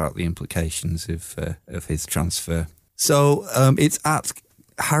cares about the implications of his transfer. So it's at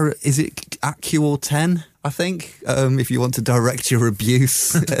Harry. Is it at Kewell10? I think. If you want to direct your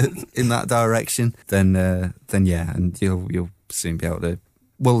abuse in that direction, then yeah, and you'll soon be able to.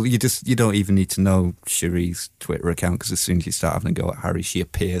 Well, you don't even need to know Cherie's Twitter account, because as soon as you start having a go at Harry, she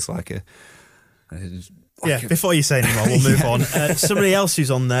appears like a. Before you say any more, we'll move on. Somebody else who's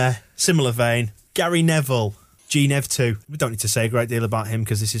on there, similar vein, Gary Neville, GNev2. We don't need to say a great deal about him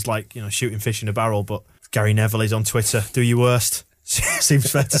because this is like shooting fish in a barrel, but. Gary Neville is on Twitter. Do your worst.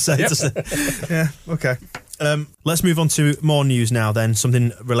 Seems fair to say, doesn't it? Yeah, okay. Let's move on to more news now then,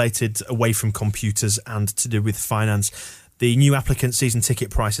 something related away from computers and to do with finance. The new applicant season ticket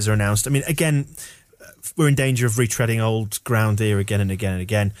prices are announced. I mean, again, we're in danger of retreading old ground here again and again and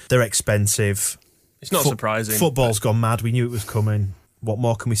again. They're expensive. It's not surprising. Football's gone mad. We knew it was coming. What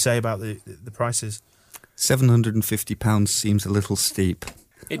more can we say about the prices? £750 seems a little steep.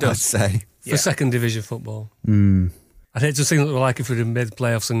 It does. I'd say. For second division football. Mm. I'd hate to think what it would like if we'd have made the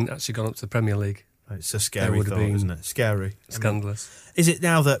playoffs and actually gone up to the Premier League. It's a scary thought, isn't it? Scary. Scandalous. Is it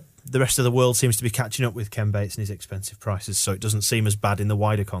now that the rest of the world seems to be catching up with Ken Bates and his expensive prices, so it doesn't seem as bad in the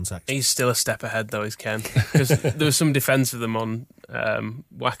wider context? He's still a step ahead, though, is Ken. Because there was some defence of them on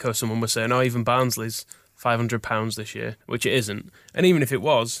Wacko. Someone was saying, even Barnsley's £500 this year, which it isn't. And even if it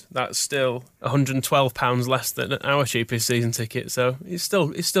was, that's still £112 less than our cheapest season ticket. So it's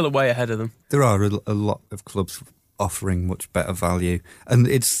still a way ahead of them. There are a lot of clubs offering much better value, and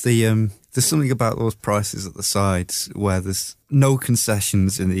it's there's something about those prices at the sides where there's no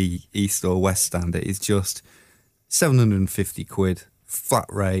concessions in the east or west stand. It is just £750 flat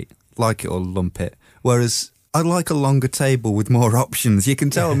rate, like it or lump it. Whereas I like a longer table with more options. You can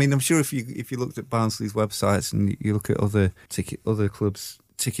tell. Yeah. I mean, I'm sure if you looked at Barnsley's websites and you look at other clubs'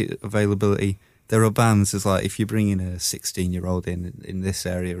 ticket availability, there are bands as like, if you're bringing a 16-year-old in this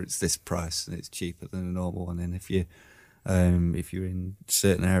area, it's this price and it's cheaper than a normal one. And if you're in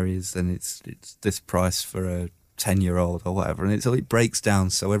certain areas, then it's this price for a 10-year-old or whatever. And it breaks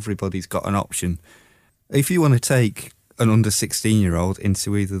down so everybody's got an option. If you want to take an under 16-year-old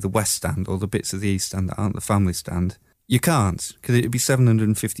into either the West Stand or the bits of the East Stand that aren't the family stand, you can't, because it'd be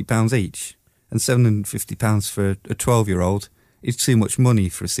 £750 each. And £750 for a 12-year-old is too much money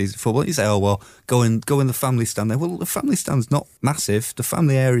for a season of football. You say, oh, well, go in the family stand there. Well, the family stand's not massive. The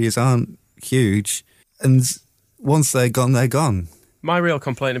family areas aren't huge. And once they're gone, they're gone. My real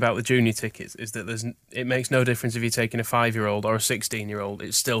complaint about the junior tickets is that it makes no difference if you're taking a 5-year-old or a 16-year-old.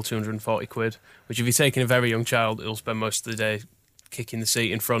 It's still £240, which if you're taking a very young child, it'll spend most of the day kicking the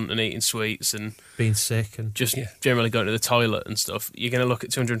seat in front and eating sweets and being sick and just generally going to the toilet and stuff. You're going to look at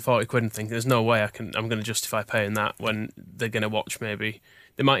 £240 and think, there's no way I'm going to justify paying that when they're going to watch maybe.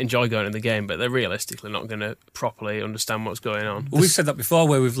 They might enjoy going to the game, but they're realistically not going to properly understand what's going on. Well, we've said that before,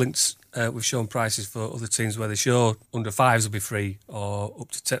 where we've linked, we've shown prices for other teams where they show under 5s will be free, or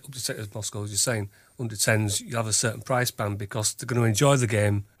up to 10, as Moscow was just saying, under 10s you have a certain price band because they're going to enjoy the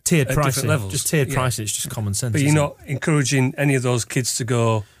game. Tiered at pricing, different levels. just tiered pricing. It's just common sense. But you're not encouraging any of those kids to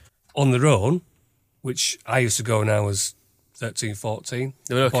go on their own, which I used to go when I was 13, 14.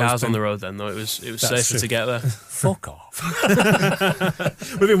 There were no cars on the road then, though. It was safer to get there. Fuck off.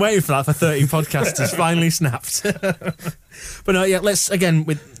 We've been waiting for that for 13 podcasts. It's finally snapped. But no, let's, again,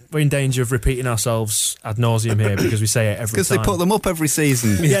 we're in danger of repeating ourselves ad nauseum here because we say it every time. Because they put them up every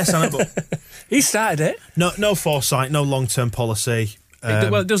season. Yes, I know, but he started it. No foresight, no long-term policy.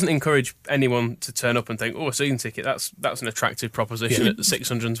 It doesn't encourage anyone to turn up and think, a season ticket, that's an attractive proposition at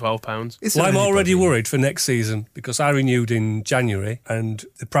 £612. Well, I'm already worried for next season because I renewed in January and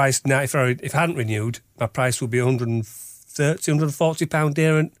the price, now if I hadn't renewed, my price would be £130, £140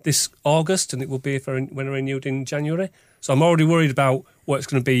 dearer this August than it would be when I renewed in January. So I'm already worried about what it's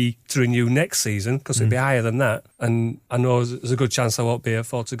going to be to renew next season because it'll be higher than that. And I know there's a good chance I won't be able to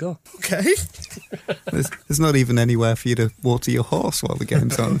afford to go. Okay. There's not even anywhere for you to water your horse while the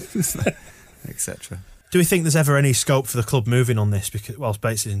game's on, etc. Do we think there's ever any scope for the club moving on this whilst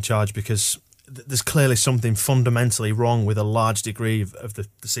Bates is in charge? Because there's clearly something fundamentally wrong with a large degree of the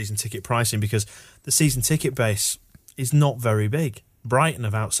season ticket pricing, because the season ticket base is not very big. Brighton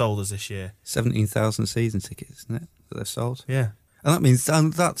have outsold us this year. 17,000 season tickets, isn't it, that they've sold? Yeah. And that means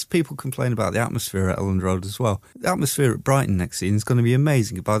that's people complain about the atmosphere at Elland Road as well. The atmosphere at Brighton next season is going to be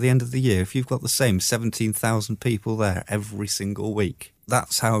amazing. By the end of the year, if you've got the same 17,000 people there every single week,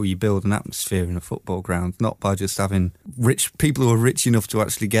 that's how you build an atmosphere in a football ground, not by just having rich people who are rich enough to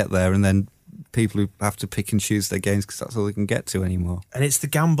actually get there and then people who have to pick and choose their games because that's all they can get to anymore. And it's the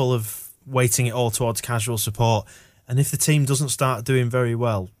gamble of weighting it all towards casual support. And if the team doesn't start doing very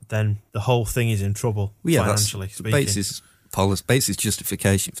well, then the whole thing is in trouble, financially speaking. Bates'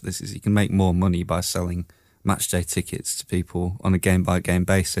 justification for this is he can make more money by selling matchday tickets to people on a game-by-game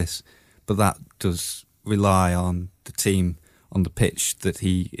basis, but that does rely on the team on the pitch that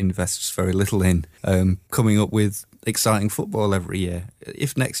he invests very little in, coming up with exciting football every year.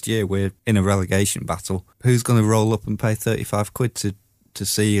 If next year we're in a relegation battle, who's going to roll up and pay £35 to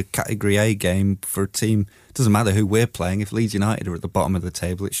see a Category A game for a team? It doesn't matter who we're playing. If Leeds United are at the bottom of the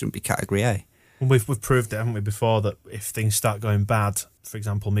table, it shouldn't be Category A. We've proved it, haven't we, before, that if things start going bad, for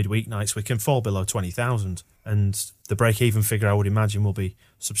example, midweek nights, we can fall below 20,000. And the break-even figure, I would imagine, will be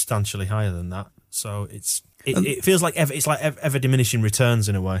substantially higher than that. So it feels like it's like ever diminishing returns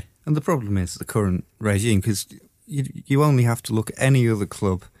in a way. And the problem is the current regime, because you only have to look at any other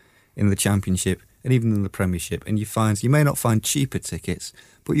club in the Championship and even in the Premiership, and you may not find cheaper tickets,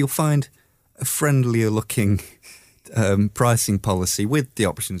 but you'll find a friendlier-looking pricing policy with the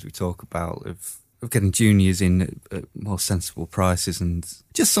options we talk about of getting juniors in at more sensible prices and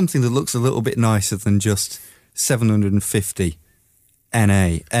just something that looks a little bit nicer than just 750 NA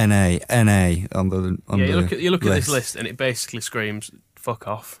on the you look at this list and it basically screams fuck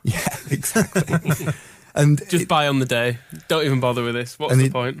off. Yeah, exactly. And just buy on the day. Don't even bother with this. What's the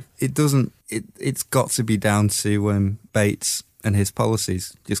point? It's got to be down to Bates and his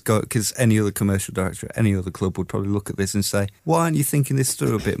policies. Just go, because any other commercial director at any other club would probably look at this and say, why aren't you thinking this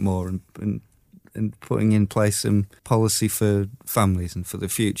through a bit more and putting in place some policy for families and for the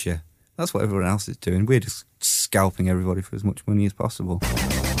future? That's what everyone else is doing. We're just scalping everybody for as much money as possible.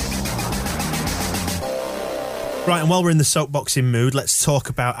 Right, and while we're in the soapboxing mood, let's talk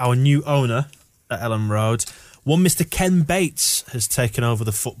about our new owner at Elland Road. One Mr. Ken Bates has taken over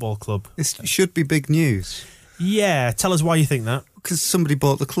the football club. This should be big news. Yeah, tell us why you think that. Because somebody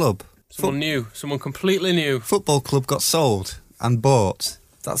bought the club. Someone completely new. Football club got sold and bought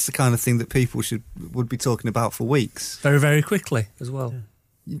That's the kind of thing that people would be talking about for weeks. Very, very quickly as well.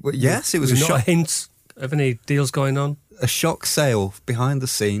 Well, yes, it was not a hint of any deals going on. A shock sale behind the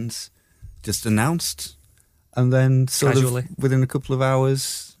scenes, just announced, and then sort Casually. of within a couple of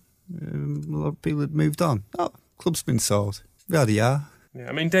hours, a lot of people had moved on. Oh, club's been sold. Yada yada. Yeah,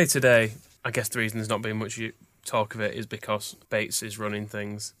 I mean, day to day, I guess the reason there's not been much talk of it is because Bates is running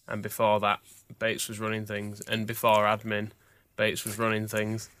things, and before that, Bates was running things, and before admin, Bates was running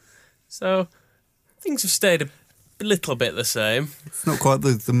things. So things have stayed a little bit the same. It's not quite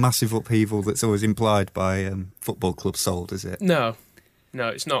the massive upheaval that's always implied by football clubs sold, is it? No,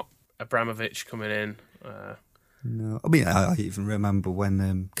 it's not Abramovich coming in. No, I mean, I even remember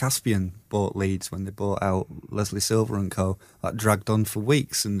when Caspian bought Leeds, when they bought out Leslie Silver and co. That dragged on for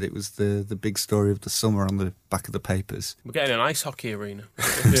weeks, and it was the big story of the summer on the back of the papers. We're getting an ice hockey arena.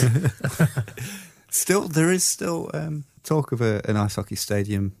 There is still talk of an ice hockey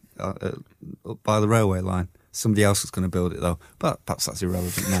stadium up by the railway line. Somebody else is going to build it though, but perhaps that's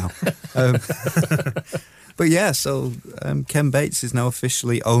irrelevant now. But yeah, so Ken Bates is now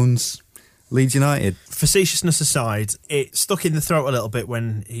officially owns Leeds United. Facetiousness aside, it stuck in the throat a little bit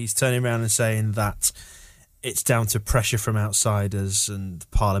when he's turning around and saying that it's down to pressure from outsiders and the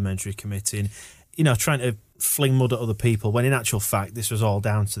parliamentary committee and, you know, trying to fling mud at other people, when in actual fact this was all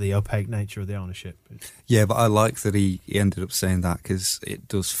down to the opaque nature of the ownership. Yeah, but I like that he ended up saying that, because it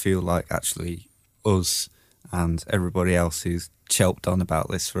does feel like actually us and everybody else who's chelped on about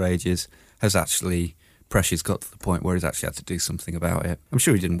this for ages has actually... Pressure's got to the point where he's actually had to do something about it. I'm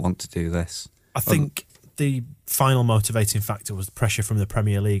sure he didn't want to do this. I think the final motivating factor was the pressure from the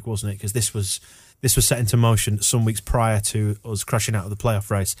Premier League, wasn't it? Because this was set into motion some weeks prior to us crashing out of the playoff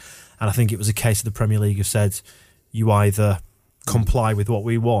race. And I think it was a case of the Premier League have said, you either comply with what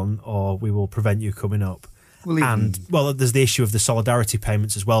we want or we will prevent you coming up. Well, there's the issue of the solidarity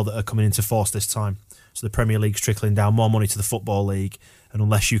payments as well that are coming into force this time. So the Premier League's trickling down more money to the Football League, and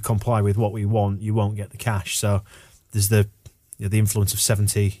unless you comply with what we want, you won't get the cash. So there's the influence of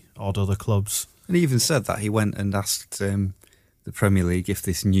 70 odd other clubs. And he even said that he went and asked the Premier League if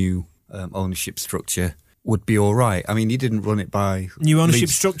this new ownership structure would be all right. I mean, he didn't run it by... New ownership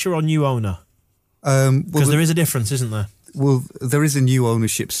structure or new owner? Because there is a difference, isn't there? Well, there is a new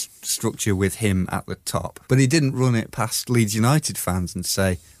ownership structure with him at the top, but he didn't run it past Leeds United fans and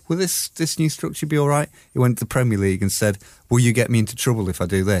say, will this new structure be all right? He went to the Premier League and said, will you get me into trouble if I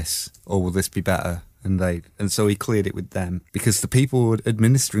do this? Or will this be better? And so he cleared it with them, because the people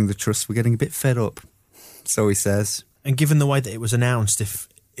administering the trust were getting a bit fed up, so he says. And given the way that it was announced, if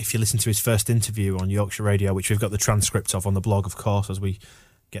you listen to his first interview on Yorkshire Radio, which we've got the transcript of on the blog, of course, as we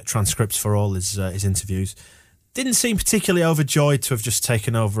get transcripts for all his interviews, didn't seem particularly overjoyed to have just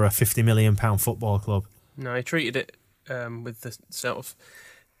taken over a £50 million football club. No, he treated it with the sort of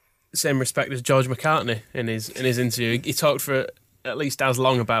same respect as George McCartney in his interview. He talked for at least as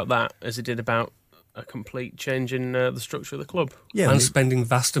long about that as he did about a complete change in the structure of the club. Yeah, and spending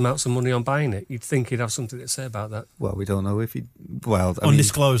vast amounts of money on buying it. You'd think he'd have something to say about that. Well, we don't know if he... Well,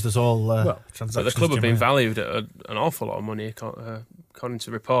 undisclosed as all transactions. But the club had been valued at an awful lot of money, according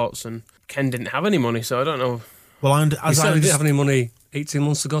to reports, and Ken didn't have any money, so I don't know. Well, he didn't have any money 18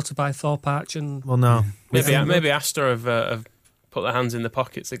 months ago to buy Thorpe Arch. Well, no. Maybe Astor have put their hands in their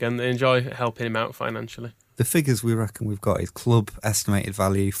pockets again. They enjoy helping him out financially. The figures we reckon we've got is club estimated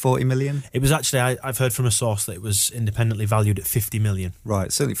value 40 million. It was actually, I've heard from a source that it was independently valued at 50 million.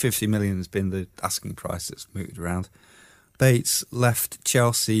 Right, certainly 50 million has been the asking price that's moved around. Bates left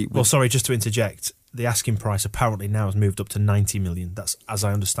Chelsea... Well, sorry, just to interject, the asking price apparently now has moved up to 90 million. That's as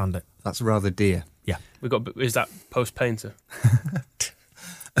I understand it. That's rather dear. Yeah. Is that post-Painter?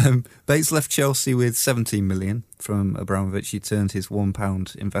 Bates left Chelsea with 17 million from Abramovich. He turned his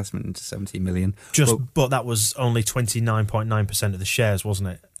 £1 investment into 17 million. But that was only 29.9% of the shares, wasn't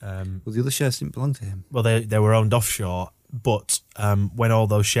it? Well, the other shares didn't belong to him. Well, they were owned offshore, but when all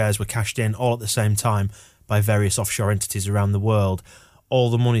those shares were cashed in all at the same time by various offshore entities around the world, all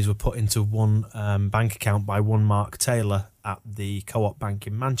the monies were put into one bank account by one Mark Taylor at the Co-op Bank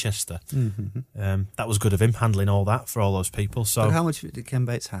in Manchester. Mm-hmm. That was good of him, handling all that for all those people. So, but how much of it did Ken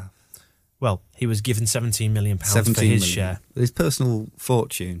Bates have? Well, he was given £17 million for his share. His personal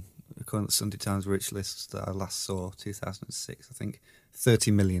fortune, according to the Sunday Times rich list that I last saw, 2006, I think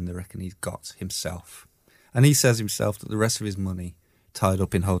 30 million they reckon he's got himself. And he says himself that the rest of his money tied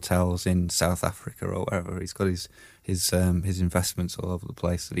up in hotels in South Africa or wherever. He's got his investments all over the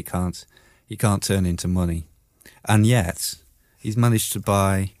place that he can't turn into money. And yet, he's managed to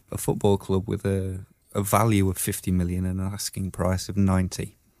buy a football club with a value of 50 million and an asking price of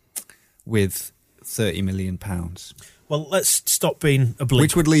 90, with £30 million. Well, let's stop being oblique.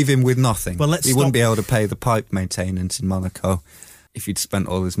 Which would leave him with nothing. Well, he wouldn't be able to pay the pipe maintenance in Monaco if he'd spent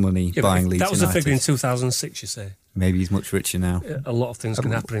all his money buying Leeds United. That was the figure in 2006, you say? Maybe he's much richer now. A lot of things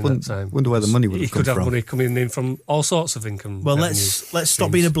can happen in that time. Wonder where the money would have come from. He could have money coming in from all sorts of income. Well, let's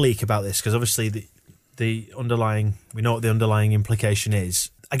stop being oblique about this, because obviously the underlying, we know what the underlying implication is.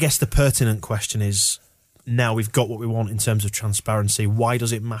 I guess the pertinent question is, now we've got what we want in terms of transparency, why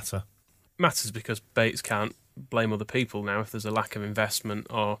does it matter? It matters because Bates can't blame other people now if there's a lack of investment,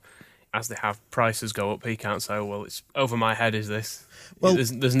 or as they have prices go up, he can't say, oh, well, it's over my head, is this? Well,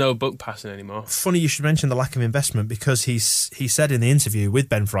 there's no buck passing anymore. Funny you should mention the lack of investment, because he said in the interview with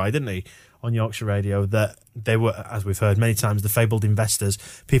Ben Fry, didn't he, on Yorkshire Radio, that they were, as we've heard many times, the fabled investors,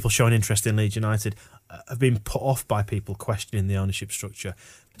 people showing interest in Leeds United, have been put off by people questioning the ownership structure.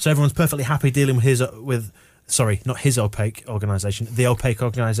 So everyone's perfectly happy dealing with not his opaque organisation, the opaque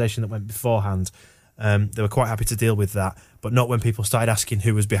organisation that went beforehand. They were quite happy to deal with that, but not when people started asking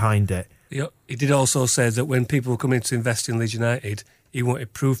who was behind it. He did also say that when people were coming to invest in Leeds United, he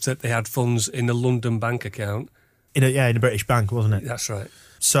wanted proof that they had funds in a London bank account. In a British bank, wasn't it? That's right.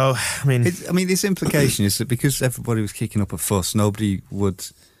 So, I mean, this implication is that because everybody was kicking up a fuss, nobody would,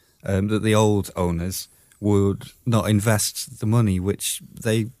 that the old owners would not invest the money, which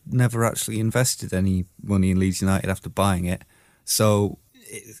they never actually invested any money in Leeds United after buying it. So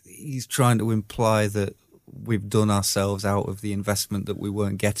he's trying to imply that we've done ourselves out of the investment that we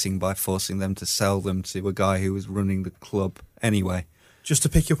weren't getting by forcing them to sell them to a guy who was running the club anyway. Just to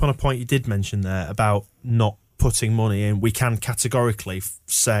pick you up on a point you did mention there about not putting money in, we can categorically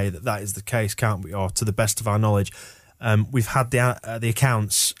say that is the case, can't we? Or to the best of our knowledge, we've had the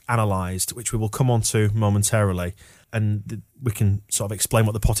accounts analysed, which we will come on to momentarily, and we can sort of explain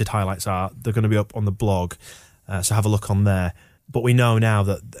what the potted highlights are. They're going to be up on the blog, so have a look on there. But we know now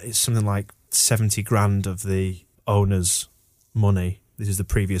that it's something like 70 grand of the owners' money, this is the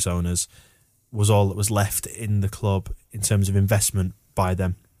previous owners, was all that was left in the club in terms of investment by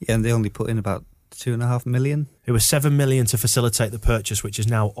them. Yeah, and they only put in about 2.5 million. It was 7 million to facilitate the purchase, which has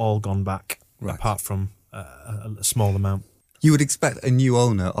now all gone back, right, apart from a small amount. You would expect a new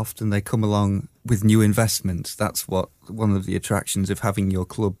owner, often they come along with new investments. That's what one of the attractions of having your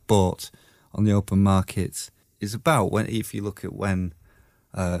club bought on the open market is about. If you look at when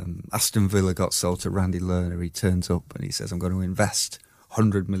Aston Villa got sold to Randy Lerner, he turns up and he says, I'm going to invest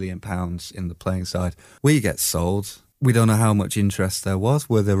 £100 million in the playing side. We get sold. We don't know how much interest there was.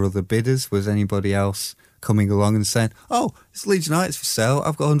 Were there other bidders? Was anybody else coming along and saying, oh, it's Leeds United's for sale.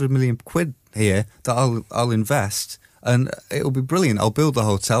 I've got 100 million quid here that I'll invest and it'll be brilliant. I'll build the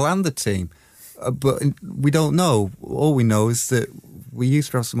hotel and the team. But we don't know. All we know is that we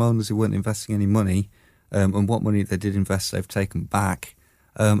used to have some owners who weren't investing any money, and what money they did invest they've taken back.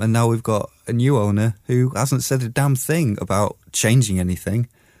 And now we've got a new owner who hasn't said a damn thing about changing anything.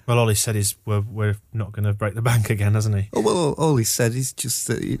 Well, all he said is we're not going to break the bank again, hasn't he? Oh, well, all he said is just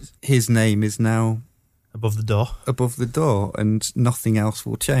that his name is now above the door, and nothing else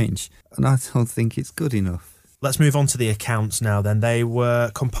will change. And I don't think it's good enough. Let's move on to the accounts now then. They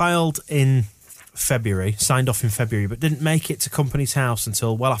were compiled in February, signed off in February, but didn't make it to Companies House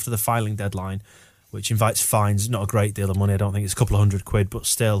until well after the filing deadline, which invites fines. Not a great deal of money, I don't think it's a couple of £100, but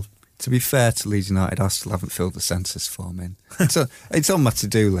still. To be fair to Leeds United, I still haven't filled the census form in. It's on my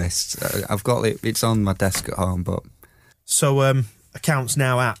to-do list. I've got it. It's on my desk at home. But so accounts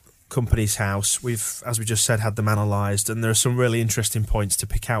now at Companies House. We've, as we just said, had them analysed, and there are some really interesting points to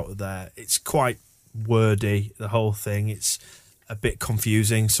pick out there. It's quite wordy, the whole thing. It's a bit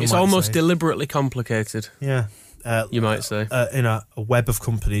confusing. It's almost deliberately complicated. Yeah, you might say in a web of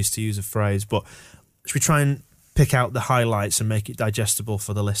companies, to use a phrase. But should we try and pick out the highlights and make it digestible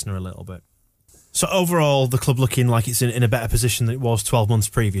for the listener a little bit? So overall, the club looking like it's in a better position than it was 12 months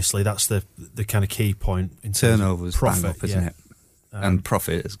previously. That's the kind of key point. In turnover's bang up, isn't it? And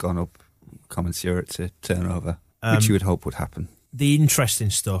profit has gone up commensurate to turnover, which you would hope would happen. The interesting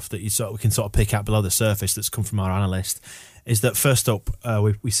stuff that we can sort of pick out below the surface that's come from our analyst is that first up,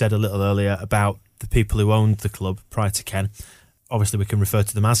 we said a little earlier about the people who owned the club prior to Ken. Obviously, we can refer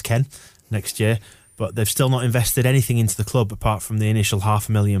to them as Ken next year. But they've still not invested anything into the club apart from the initial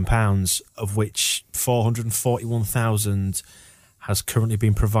 £500,000, of which 441,000 has currently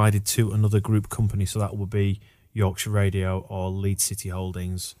been provided to another group company. So that will be Yorkshire Radio or Leeds City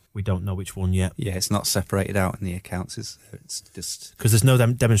Holdings. We don't know which one yet. Yeah, it's not separated out in the accounts. It's just because there's no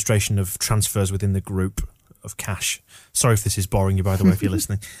demonstration of transfers within the group of cash. Sorry if this is boring you, by the way, if you're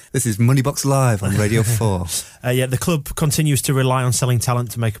listening. This is Moneybox Live on Radio 4. The club continues to rely on selling talent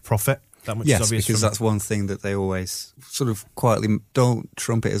to make a profit. That much yes, is obvious. Because that's one thing that they always sort of quietly don't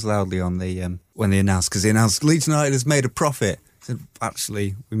trumpet as loudly on the when they announce, because they announced Leeds United has made a profit. Said,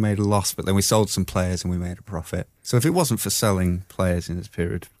 actually, we made a loss, but then we sold some players and we made a profit. So if it wasn't for selling players in this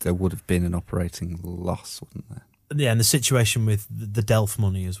period, there would have been an operating loss, wouldn't there? Yeah, and the situation with the Delph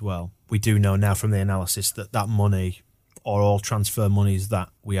money as well. We do know now from the analysis that money, or all transfer monies that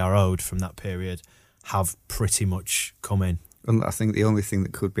we are owed from that period, have pretty much come in. And I think the only thing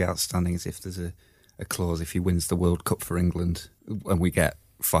that could be outstanding is if there's a clause, if he wins the World Cup for England and we get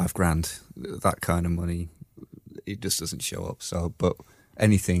 $5,000, that kind of money, it just doesn't show up. So, but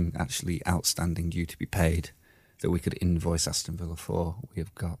anything actually outstanding due to be paid that we could invoice Aston Villa for, we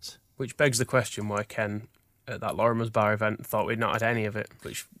have got. Which begs the question why Ken at that Lorimer's Bar event thought we'd not had any of it,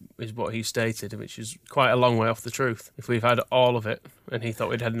 which is what he stated, which is quite a long way off the truth. If we've had all of it and he thought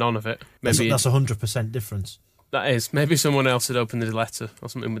we'd had none of it, maybe that's 100% difference. That is. Maybe someone else had opened the letter or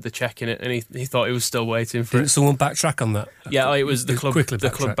something with the cheque in it, and he thought he was still waiting for it. Didn't someone backtrack on that? Yeah, it was the club. Quickly the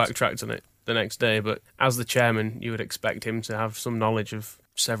club backtracked on it the next day. But as the chairman, you would expect him to have some knowledge of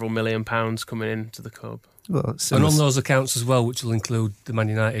several £1 million coming into the club. Well, and on those accounts as well, which will include the Man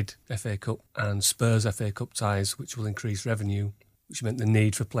United FA Cup and Spurs FA Cup ties, which will increase revenue, which meant the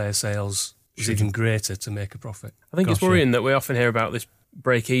need for player sales was even greater to make a profit. I think it's worrying that we often hear about this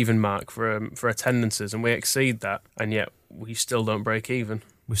break-even mark for attendances, and we exceed that, and yet we still don't break even.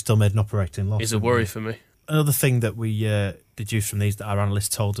 We've still made an operating loss. It's a worry for me. Another thing that we deduced from these that our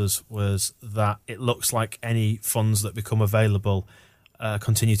analyst told us was that it looks like any funds that become available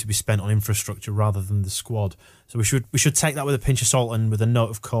continue to be spent on infrastructure rather than the squad. So we should take that with a pinch of salt and with a note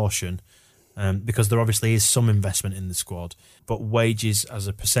of caution, because there obviously is some investment in the squad, but wages as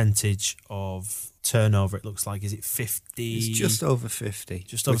a percentage of turnover, it looks like, is it 50? It's just over 50.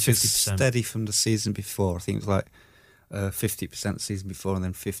 Just over 50%. Which is steady from the season before. I think it was like 50% the season before and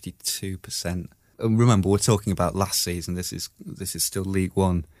then 52%. And remember, we're talking about last season. This is still League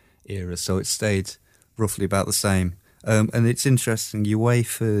One era, so it stayed roughly about the same. And it's interesting,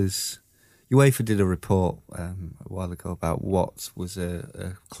 UEFA did a report a while ago about what was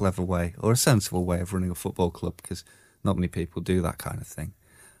a clever way or a sensible way of running a football club, because not many people do that kind of thing.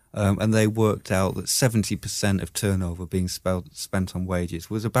 And they worked out that 70% of turnover being spent on wages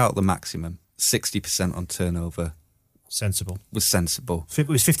was about the maximum. 60% on turnover was sensible. It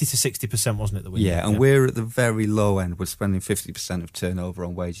was 50 to 60%, wasn't it? And we're at the very low end. We're spending 50% of turnover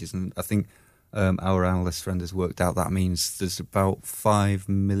on wages. And I think our analyst friend has worked out that means there's about £5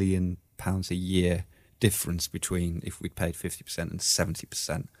 million a year difference between if we'd paid 50% and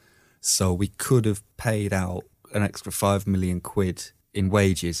 70%. So we could have paid out an extra £5 million in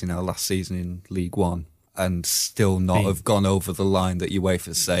wages in our last season in League One and still not have gone over the line that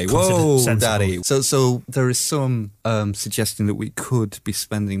UEFA say, whoa, sensible. daddy. So there is some suggesting that we could be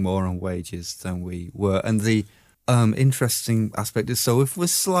spending more on wages than we were. And the interesting aspect is, so if we're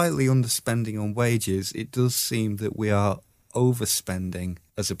slightly underspending on wages, it does seem that we are overspending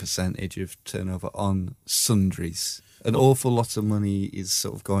as a percentage of turnover on sundries. An awful lot of money is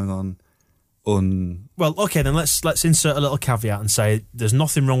sort of going on. Well, okay, then let's insert a little caveat and say there's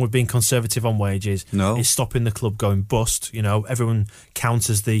nothing wrong with being conservative on wages. No. It's stopping the club going bust. You know, everyone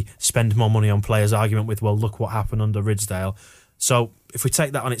counters the spend more money on players argument with, well, look what happened under Ridsdale. So if we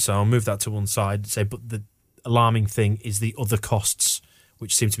take that on its own, move that to one side, say, but the alarming thing is the other costs,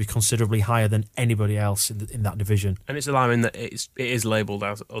 which seem to be considerably higher than anybody else in that division. And it's alarming that it is labelled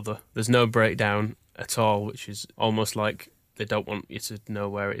as other. There's no breakdown at all, which is almost like they don't want you to know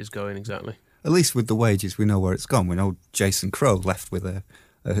where it is going exactly. At least with the wages, we know where it's gone. We know Jason Crowe left with a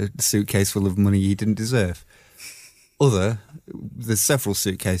suitcase full of money he didn't deserve. There's several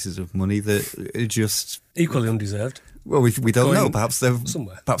suitcases of money that are just equally undeserved. Well, we don't know. Perhaps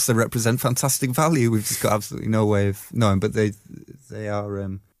they represent fantastic value. We've just got absolutely no way of knowing. But they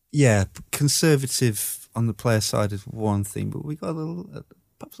are conservative on the player side is one thing, but we got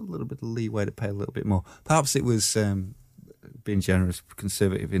perhaps a little bit of leeway to pay a little bit more. Perhaps it was being generous,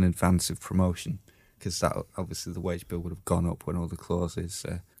 conservative in advance of promotion, because that obviously the wage bill would have gone up when all the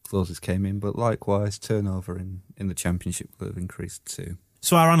clauses came in. But likewise, turnover in the Championship will have increased too.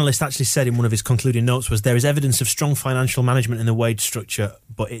 So our analyst actually said in one of his concluding notes was there is evidence of strong financial management in the wage structure,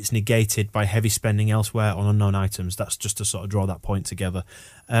 but it's negated by heavy spending elsewhere on unknown items. That's just to sort of draw that point together.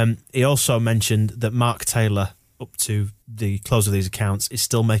 He also mentioned that Mark Taylor, up to the close of these accounts, is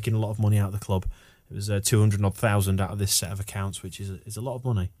still making a lot of money out of the club. It was 200,000 out of this set of accounts, which is a lot of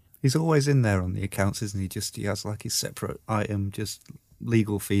money. He's always in there on the accounts, isn't he? He has like his separate item, just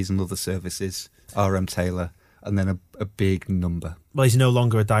legal fees and other services. RM Taylor. and then a big number. Well, he's no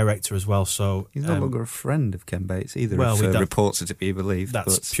longer a director as well, so... He's no longer a friend of Ken Bates either, well, if reports are to be believed.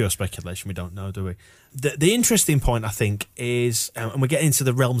 That's pure speculation. We don't know, do we? The interesting point, I think, is... and we're getting into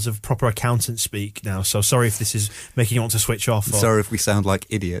the realms of proper accountant speak now, so sorry if this is making you want to switch off. Sorry if we sound like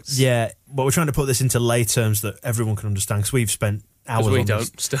idiots. Yeah, but we're trying to put this into lay terms that everyone can understand, because we've spent hours on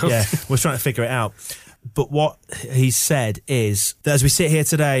this. Still. Yeah, we're trying to figure it out. But what he said is that as we sit here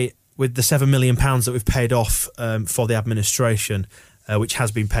today... with the £7 million that we've paid off for the administration, which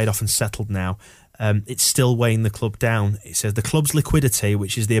has been paid off and settled now, it's still weighing the club down. It says the club's liquidity,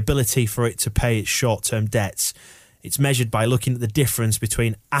 which is the ability for it to pay its short-term debts, it's measured by looking at the difference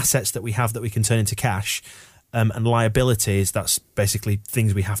between assets that we have that we can turn into cash and liabilities. That's basically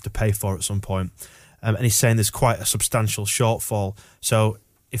things we have to pay for at some point. And he's saying there's quite a substantial shortfall. So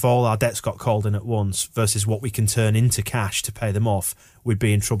if all our debts got called in at once versus what we can turn into cash to pay them off, we'd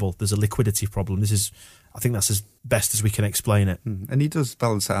be in trouble. There's a liquidity problem. I think that's as best as we can explain it. And he does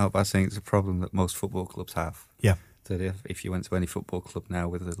balance that out by saying it's a problem that most football clubs have. Yeah. That if you went to any football club now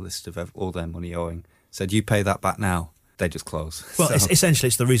with a list of all their money owing, said you pay that back now, they just close. Well, essentially,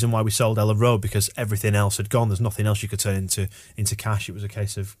 it's the reason why we sold Ellen Road, because everything else had gone. There's nothing else you could turn into cash. It was a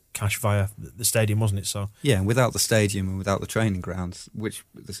case of cash via the stadium, wasn't it? So yeah, and without the stadium and without the training grounds, which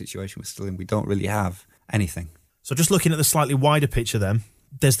the situation we're still in, we don't really have anything. So just looking at the slightly wider picture then,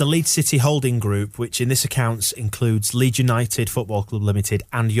 there's the Leeds City Holding Group, which in this account includes Leeds United Football Club Limited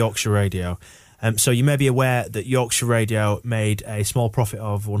and Yorkshire Radio. So you may be aware that Yorkshire Radio made a small profit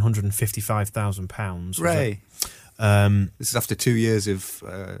of £155,000. Right. This is after 2 years of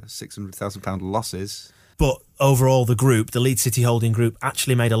 £600,000 losses. But overall, the group, the Leeds City Holding Group,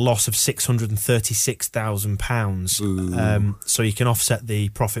 actually made a loss of £636,000. So you can offset the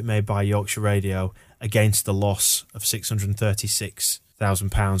profit made by Yorkshire Radio against the loss of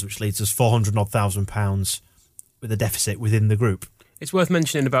 £636,000, which leaves us £400,000 with a deficit within the group. It's worth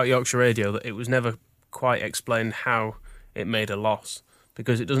mentioning about Yorkshire Radio that it was never quite explained how it made a loss,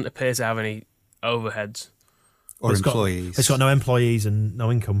 because it doesn't appear to have any overheads. Or employees. It's got no employees and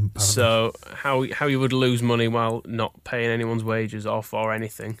no income. Apparently. So how you would lose money while not paying anyone's wages off or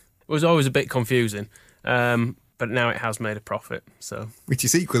anything? It was always a bit confusing. But now it has made a profit. So, which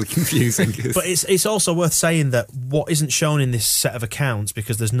is equally confusing. But it's also worth saying that what isn't shown in this set of accounts,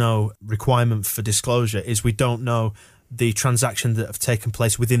 because there's no requirement for disclosure, is we don't know the transactions that have taken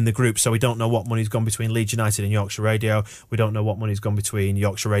place within the group. So we don't know what money's gone between Leeds United and Yorkshire Radio. We don't know what money's gone between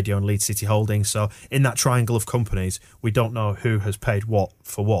Yorkshire Radio and Leeds City Holdings. So in that triangle of companies, we don't know who has paid what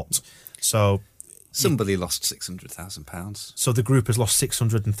for what. So somebody lost £600,000. So the group has lost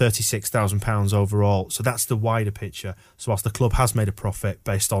 £636,000 overall. So that's the wider picture. So whilst the club has made a profit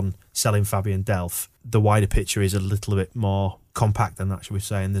based on selling Fabian Delph, the wider picture is a little bit more compact than that, should we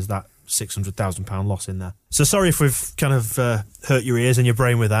say, and there's that £600,000 loss in there. So sorry if we've kind of hurt your ears and your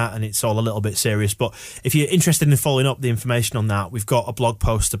brain with that, and it's all a little bit serious, but if you're interested in following up the information on that, we've got a blog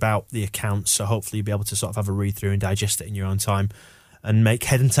post about the accounts, so hopefully you'll be able to sort of have a read through and digest it in your own time and make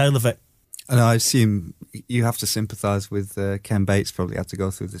head and tail of it. And I assume you have to sympathise with Ken Bates. Probably had to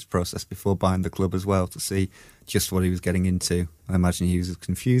go through this process before buying the club as well to see just what he was getting into. I imagine he was as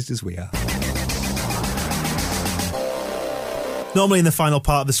confused as we are. Normally in the final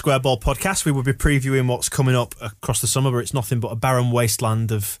part of the Square Ball podcast, we would be previewing what's coming up across the summer, but it's nothing but a barren wasteland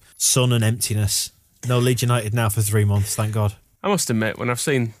of sun and emptiness. No Leeds United now for 3 months, thank God. I must admit, when I've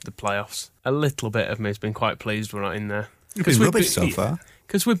seen the playoffs, a little bit of me has been quite pleased we're not in there. You've been rubbish so far.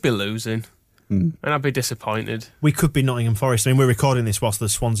 Because we'd be losing, and I'd be disappointed. We could be Nottingham Forest. I mean, we're recording this whilst the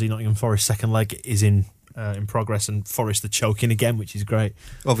Swansea-Nottingham Forest second leg is in progress, and Forest are choking again, which is great.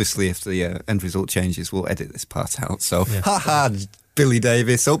 Obviously, if the end result changes, we'll edit this part out. So, ha, Billy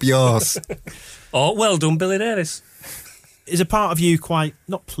Davis, up yours. Oh, well done, Billy Davis. Is a part of you quite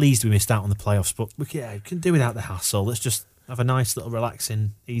not pleased we missed out on the playoffs, but we can do without the hassle. Let's just have a nice little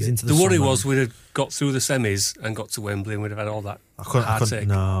relaxing ease into the The worry summer. was we'd have got through the semis and got to Wembley and we'd have had all that. I couldn't.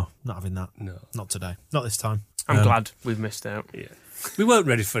 No, not having that. No. Not today. Not this time. I'm glad we've missed out. Yeah. We weren't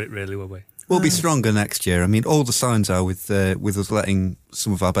ready for it, really, were we? We'll be stronger next year. I mean, all the signs are with us letting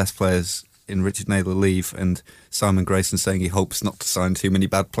some of our best players in Richard Naylor leave and Simon Grayson saying he hopes not to sign too many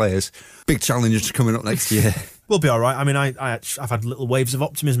bad players. Big challenge coming up next year. We'll be all right. I mean, I've had little waves of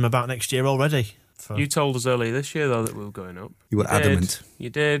optimism about next year already. You told us earlier this year, though, that we were going up. You were adamant. You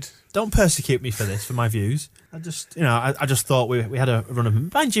did. Don't persecute me for this, for my views. I just thought we had a run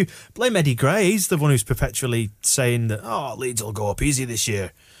of... Mind you, blame Eddie Gray. He's the one who's perpetually saying that, Leeds will go up easy this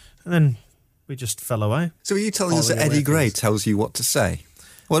year. And then we just fell away. So are you telling us that Eddie Gray tells you what to say?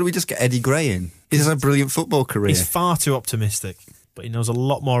 Why don't we just get Eddie Gray in? He has a brilliant football career. He's far too optimistic, but he knows a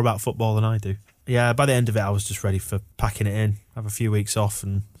lot more about football than I do. Yeah, by the end of it, I was just ready for packing it in, have a few weeks off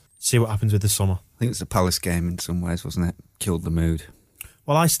and see what happens with the summer. I think it was the Palace game in some ways, wasn't it? Killed the mood.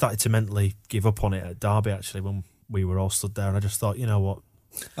 Well, I started to mentally give up on it at Derby, actually, when we were all stood there, and I just thought, you know what?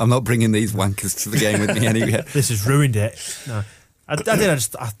 I'm not bringing these wankers to the game with me anyway. This has ruined it. No, I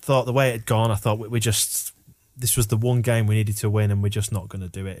thought the way it had gone, I thought this was the one game we needed to win, and we're just not going to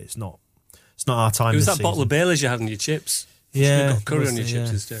do it. It's not our time. It was this that bottle season. of Baileys you had on your chips. Yeah, you got curry on your yeah.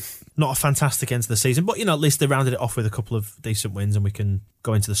 chips instead. Not a fantastic end to the season, but at least they rounded it off with a couple of decent wins, and we can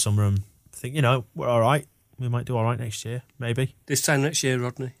go into the summer and think, we're all right. We might do all right next year, maybe. This time next year,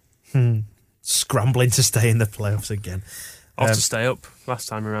 Rodney. Scrambling to stay in the playoffs again. Off to stay up last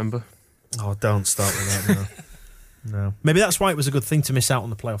time, remember? Oh, don't start with that. No. Maybe that's why it was a good thing to miss out on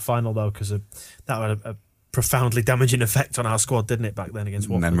the playoff final, though, because that had a profoundly damaging effect on our squad, didn't it, back then against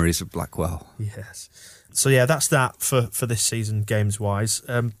Watford? Memories of Blackwell. Yes. So, yeah, that's that for this season, games-wise.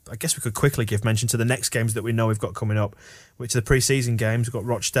 I guess we could quickly give mention to the next games that we know we've got coming up, which are the pre-season games. We've got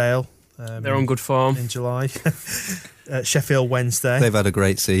Rochdale. They're on good form. In July. Sheffield Wednesday. They've had a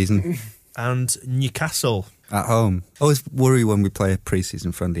great season. And Newcastle. At home. I always worry when we play a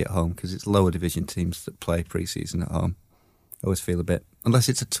pre-season friendly at home because it's lower division teams that play pre-season at home. I always feel a bit, unless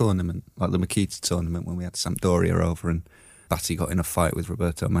it's a tournament, like the Makita tournament when we had Sampdoria over and Batty got in a fight with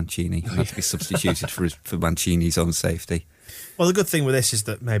Roberto Mancini and had to be substituted for Mancini's own safety. Well, the good thing with this is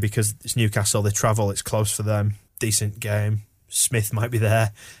that maybe because it's Newcastle, they travel, it's close for them. Decent game. Smith might be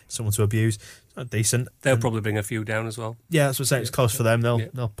there, someone to abuse. It's not decent. They'll probably bring a few down as well. Yeah, that's what I'm saying. It's close for them.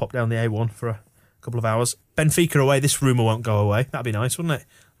 They'll pop down the A1 for a couple of hours. Benfica away. This rumour won't go away. That'd be nice, wouldn't it?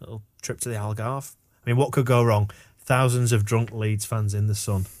 A little trip to the Algarve. I mean, what could go wrong? Thousands of drunk Leeds fans in the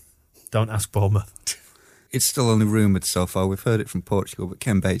sun. Don't ask Bournemouth. It's still only rumoured so far. We've heard it from Portugal, but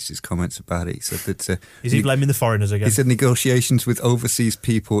Ken Bates' comments about it, he said that... Is he blaming the foreigners again? He said negotiations with overseas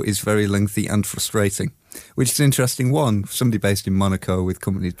people is very lengthy and frustrating, which is an interesting one. Somebody based in Monaco with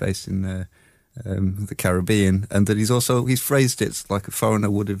companies based in the Caribbean, and that he's phrased it like a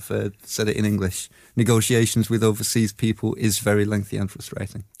foreigner would have said it in English. Negotiations with overseas people is very lengthy and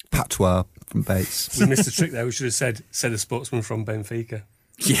frustrating. Patois from Bates. We missed a trick there. We should have said a spokesman from Benfica.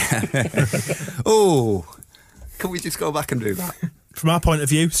 Yeah. Oh, can we just go back and do that? From our point of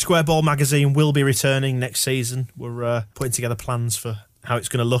view, Square Ball magazine will be returning next season. We're putting together plans for how it's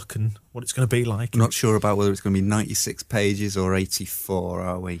going to look and what it's going to be like. I'm not sure about whether it's going to be 96 pages or 84,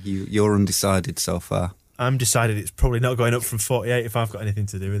 are we? You're undecided so far. I'm decided it's probably not going up from 48 if I've got anything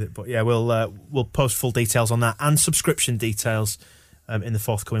to do with it. But yeah, we'll post full details on that and subscription details in the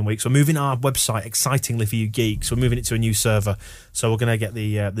forthcoming weeks. We're moving our website, excitingly for you geeks, we're moving it to a new server. So we're going to get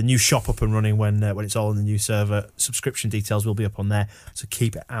the new shop up and running when it's all on the new server. Subscription details will be up on there. So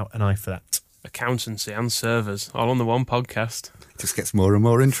keep out an eye for that. Accountancy and servers, all on the one podcast. It just gets more and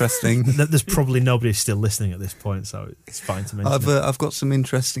more interesting. There's probably nobody still listening at this point, so it's fine to mention. I've got some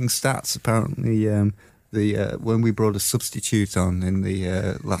interesting stats. Apparently, when we brought a substitute on in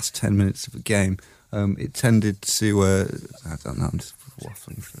the last 10 minutes of the game, it tended to... I don't know, I'm just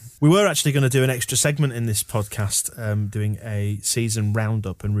waffling through. We were actually going to do an extra segment in this podcast, doing a season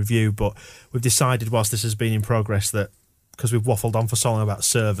roundup and review, but we've decided, whilst this has been in progress, that because we've waffled on for so long about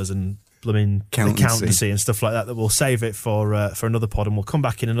servers and blooming accountancy and stuff like that, that we'll save it for another pod, and we'll come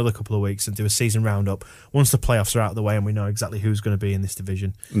back in another couple of weeks and do a season roundup once the playoffs are out of the way and we know exactly who's going to be in this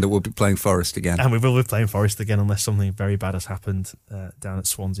division. And that we'll be playing Forest again. And we will be playing Forest again unless something very bad has happened down at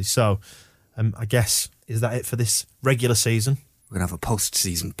Swansea. So I guess, is that it for this regular season? We're going to have a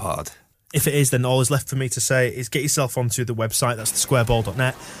post-season pod. If it is, then all is left for me to say is get yourself onto the website, that's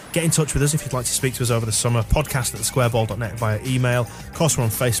thesquareball.net. Get in touch with us if you'd like to speak to us over the summer. Podcast at thesquareball.net via email. Of course, we're on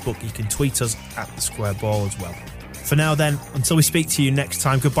Facebook. You can tweet us at thesquareball as well. For now, then, until we speak to you next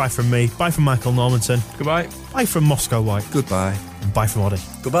time, goodbye from me. Bye from Michael Normanton. Goodbye. Bye from Moscow White. Goodbye. And bye from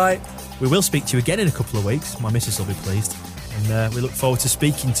Oddie. Goodbye. We will speak to you again in a couple of weeks. My missus will be pleased. And we look forward to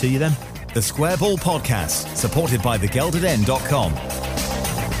speaking to you then. The Square Ball Podcast, supported by thegeldeden.com.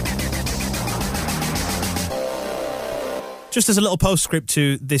 Just as a little postscript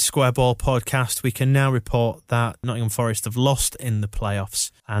to this Square Ball podcast, we can now report that Nottingham Forest have lost in the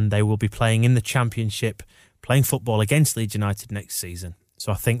playoffs and they will be playing in the Championship, playing football against Leeds United next season.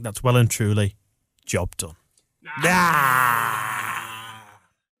 So I think that's well and truly job done.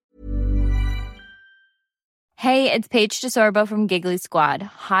 Hey, it's Paige DeSorbo from Giggly Squad.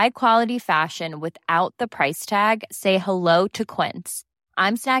 High quality fashion without the price tag. Say hello to Quince.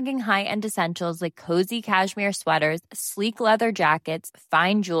 I'm snagging high-end essentials like cozy cashmere sweaters, sleek leather jackets,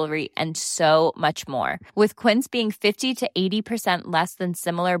 fine jewelry, and so much more. With Quince being 50 to 80% less than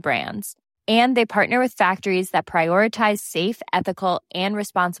similar brands. And they partner with factories that prioritize safe, ethical, and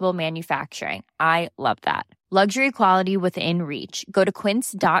responsible manufacturing. I love that. Luxury quality within reach. Go to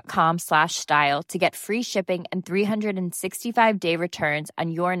quince.com/style to get free shipping and 365-day returns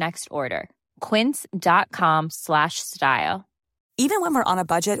on your next order. Quince.com/style. Even when we're on a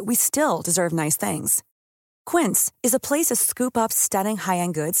budget, we still deserve nice things. Quince is a place to scoop up stunning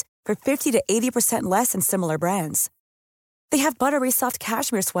high-end goods for 50 to 80% less than similar brands. They have buttery soft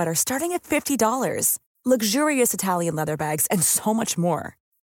cashmere sweaters starting at $50, luxurious Italian leather bags, and so much more.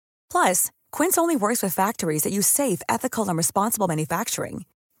 Plus, Quince only works with factories that use safe, ethical, and responsible manufacturing.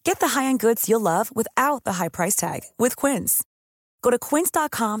 Get the high-end goods you'll love without the high price tag with Quince. Go to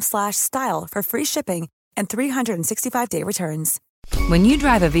quince.com/style for free shipping and 365-day returns. When you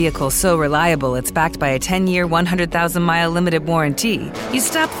drive a vehicle so reliable it's backed by a 10-year, 100,000-mile limited warranty, you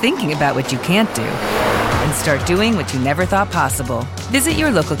stop thinking about what you can't do and start doing what you never thought possible. Visit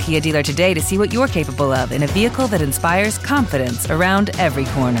your local Kia dealer today to see what you're capable of in a vehicle that inspires confidence around every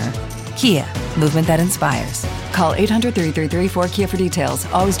corner. Kia, movement that inspires. Call 800-333-4KIA for details.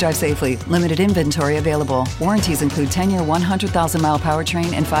 Always drive safely. Limited inventory available. Warranties include 10-year 100,000-mile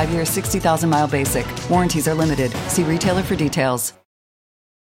powertrain and 5-year 60,000-mile basic. Warranties are limited. See retailer for details.